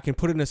 I can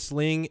put it in a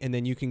sling, and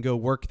then you can go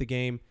work the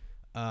game.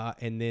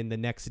 And then the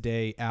next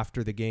day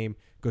after the game,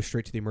 go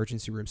straight to the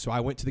emergency room. So I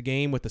went to the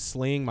game with the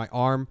sling, my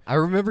arm. I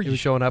remember you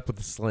showing up with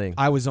the sling.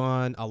 I was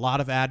on a lot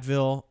of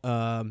Advil.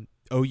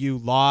 OU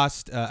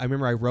lost. I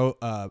remember I wrote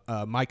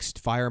Mike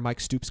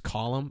Stoops'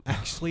 column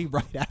actually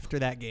right after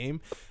that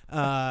game,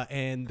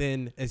 and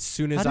then as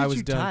soon as I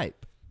was done,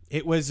 type?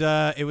 it was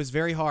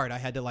very hard. I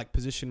had to like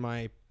position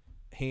my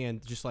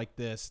hand just like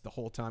this the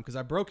whole time because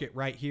I broke it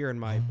right here in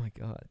my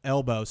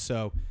elbow.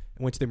 So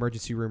I went to the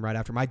emergency room right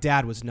after. My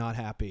dad was not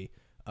happy.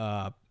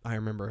 I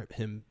remember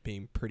him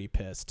being pretty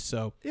pissed.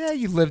 So yeah,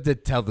 you lived to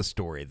tell the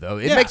story though.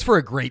 It makes for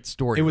a great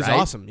story. It was right?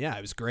 awesome. Yeah,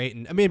 it was great.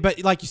 And I mean,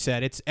 but like you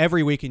said, it's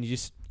every week, and you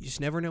just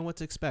never know what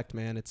to expect,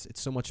 man. It's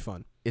so much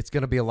fun. It's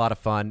going to be a lot of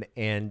fun,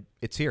 and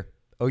it's here.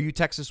 OU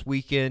Texas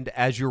weekend.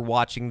 As you're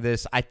watching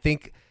this, I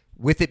think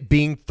with it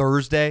being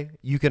Thursday,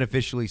 you can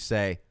officially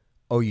say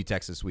OU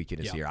Texas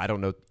weekend is here. I don't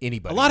know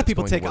anybody. A lot of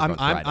people take.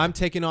 I'm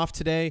taking off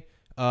today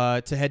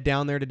to head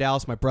down there to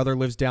Dallas. My brother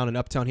lives down in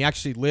Uptown. He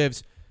actually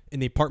lives in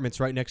the apartments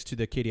right next to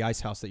the Katie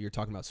Ice house that you're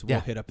talking about. So we'll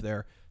hit up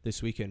there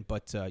this weekend.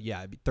 But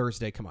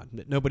Thursday, come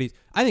on.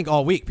 I think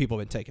all week people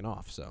have been taking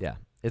off. So yeah,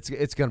 it's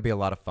going to be a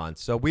lot of fun.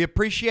 So we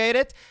appreciate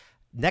it.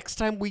 Next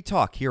time we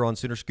talk here on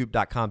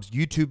Soonerscoop.com's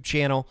YouTube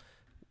channel,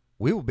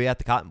 we will be at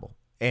the Cotton Bowl.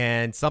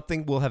 And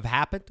something will have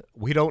happened.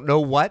 We don't know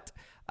what,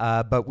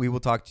 but we will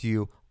talk to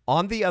you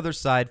on the other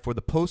side for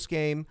the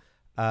post-game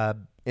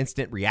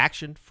instant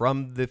reaction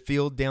from the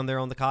field down there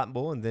on the Cotton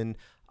Bowl. And then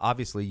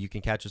obviously, you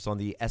can catch us on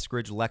the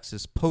Eskridge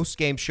Lexus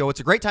post-game show. It's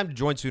a great time to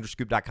join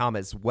Soonerscoop.com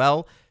as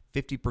well.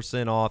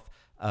 50% off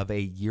of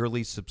a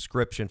yearly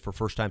subscription for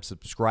first-time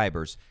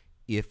subscribers.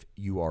 If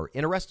you are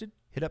interested,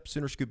 hit up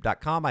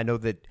Soonerscoop.com. I know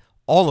that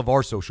all of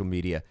our social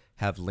media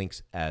have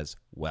links as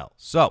well.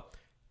 So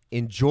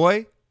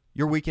enjoy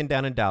your weekend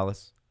down in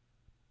Dallas.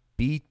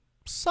 Be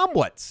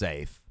somewhat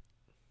safe.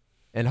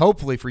 And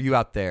hopefully for you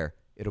out there,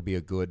 it'll be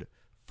a good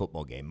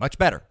football game. Much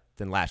better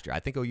than last year. I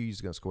think OU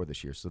is going to score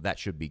this year, so that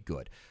should be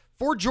good.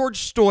 For George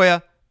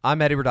Stoya,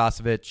 I'm Eddie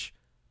Radosevich.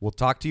 We'll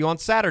talk to you on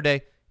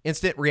Saturday.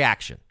 Instant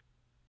reaction.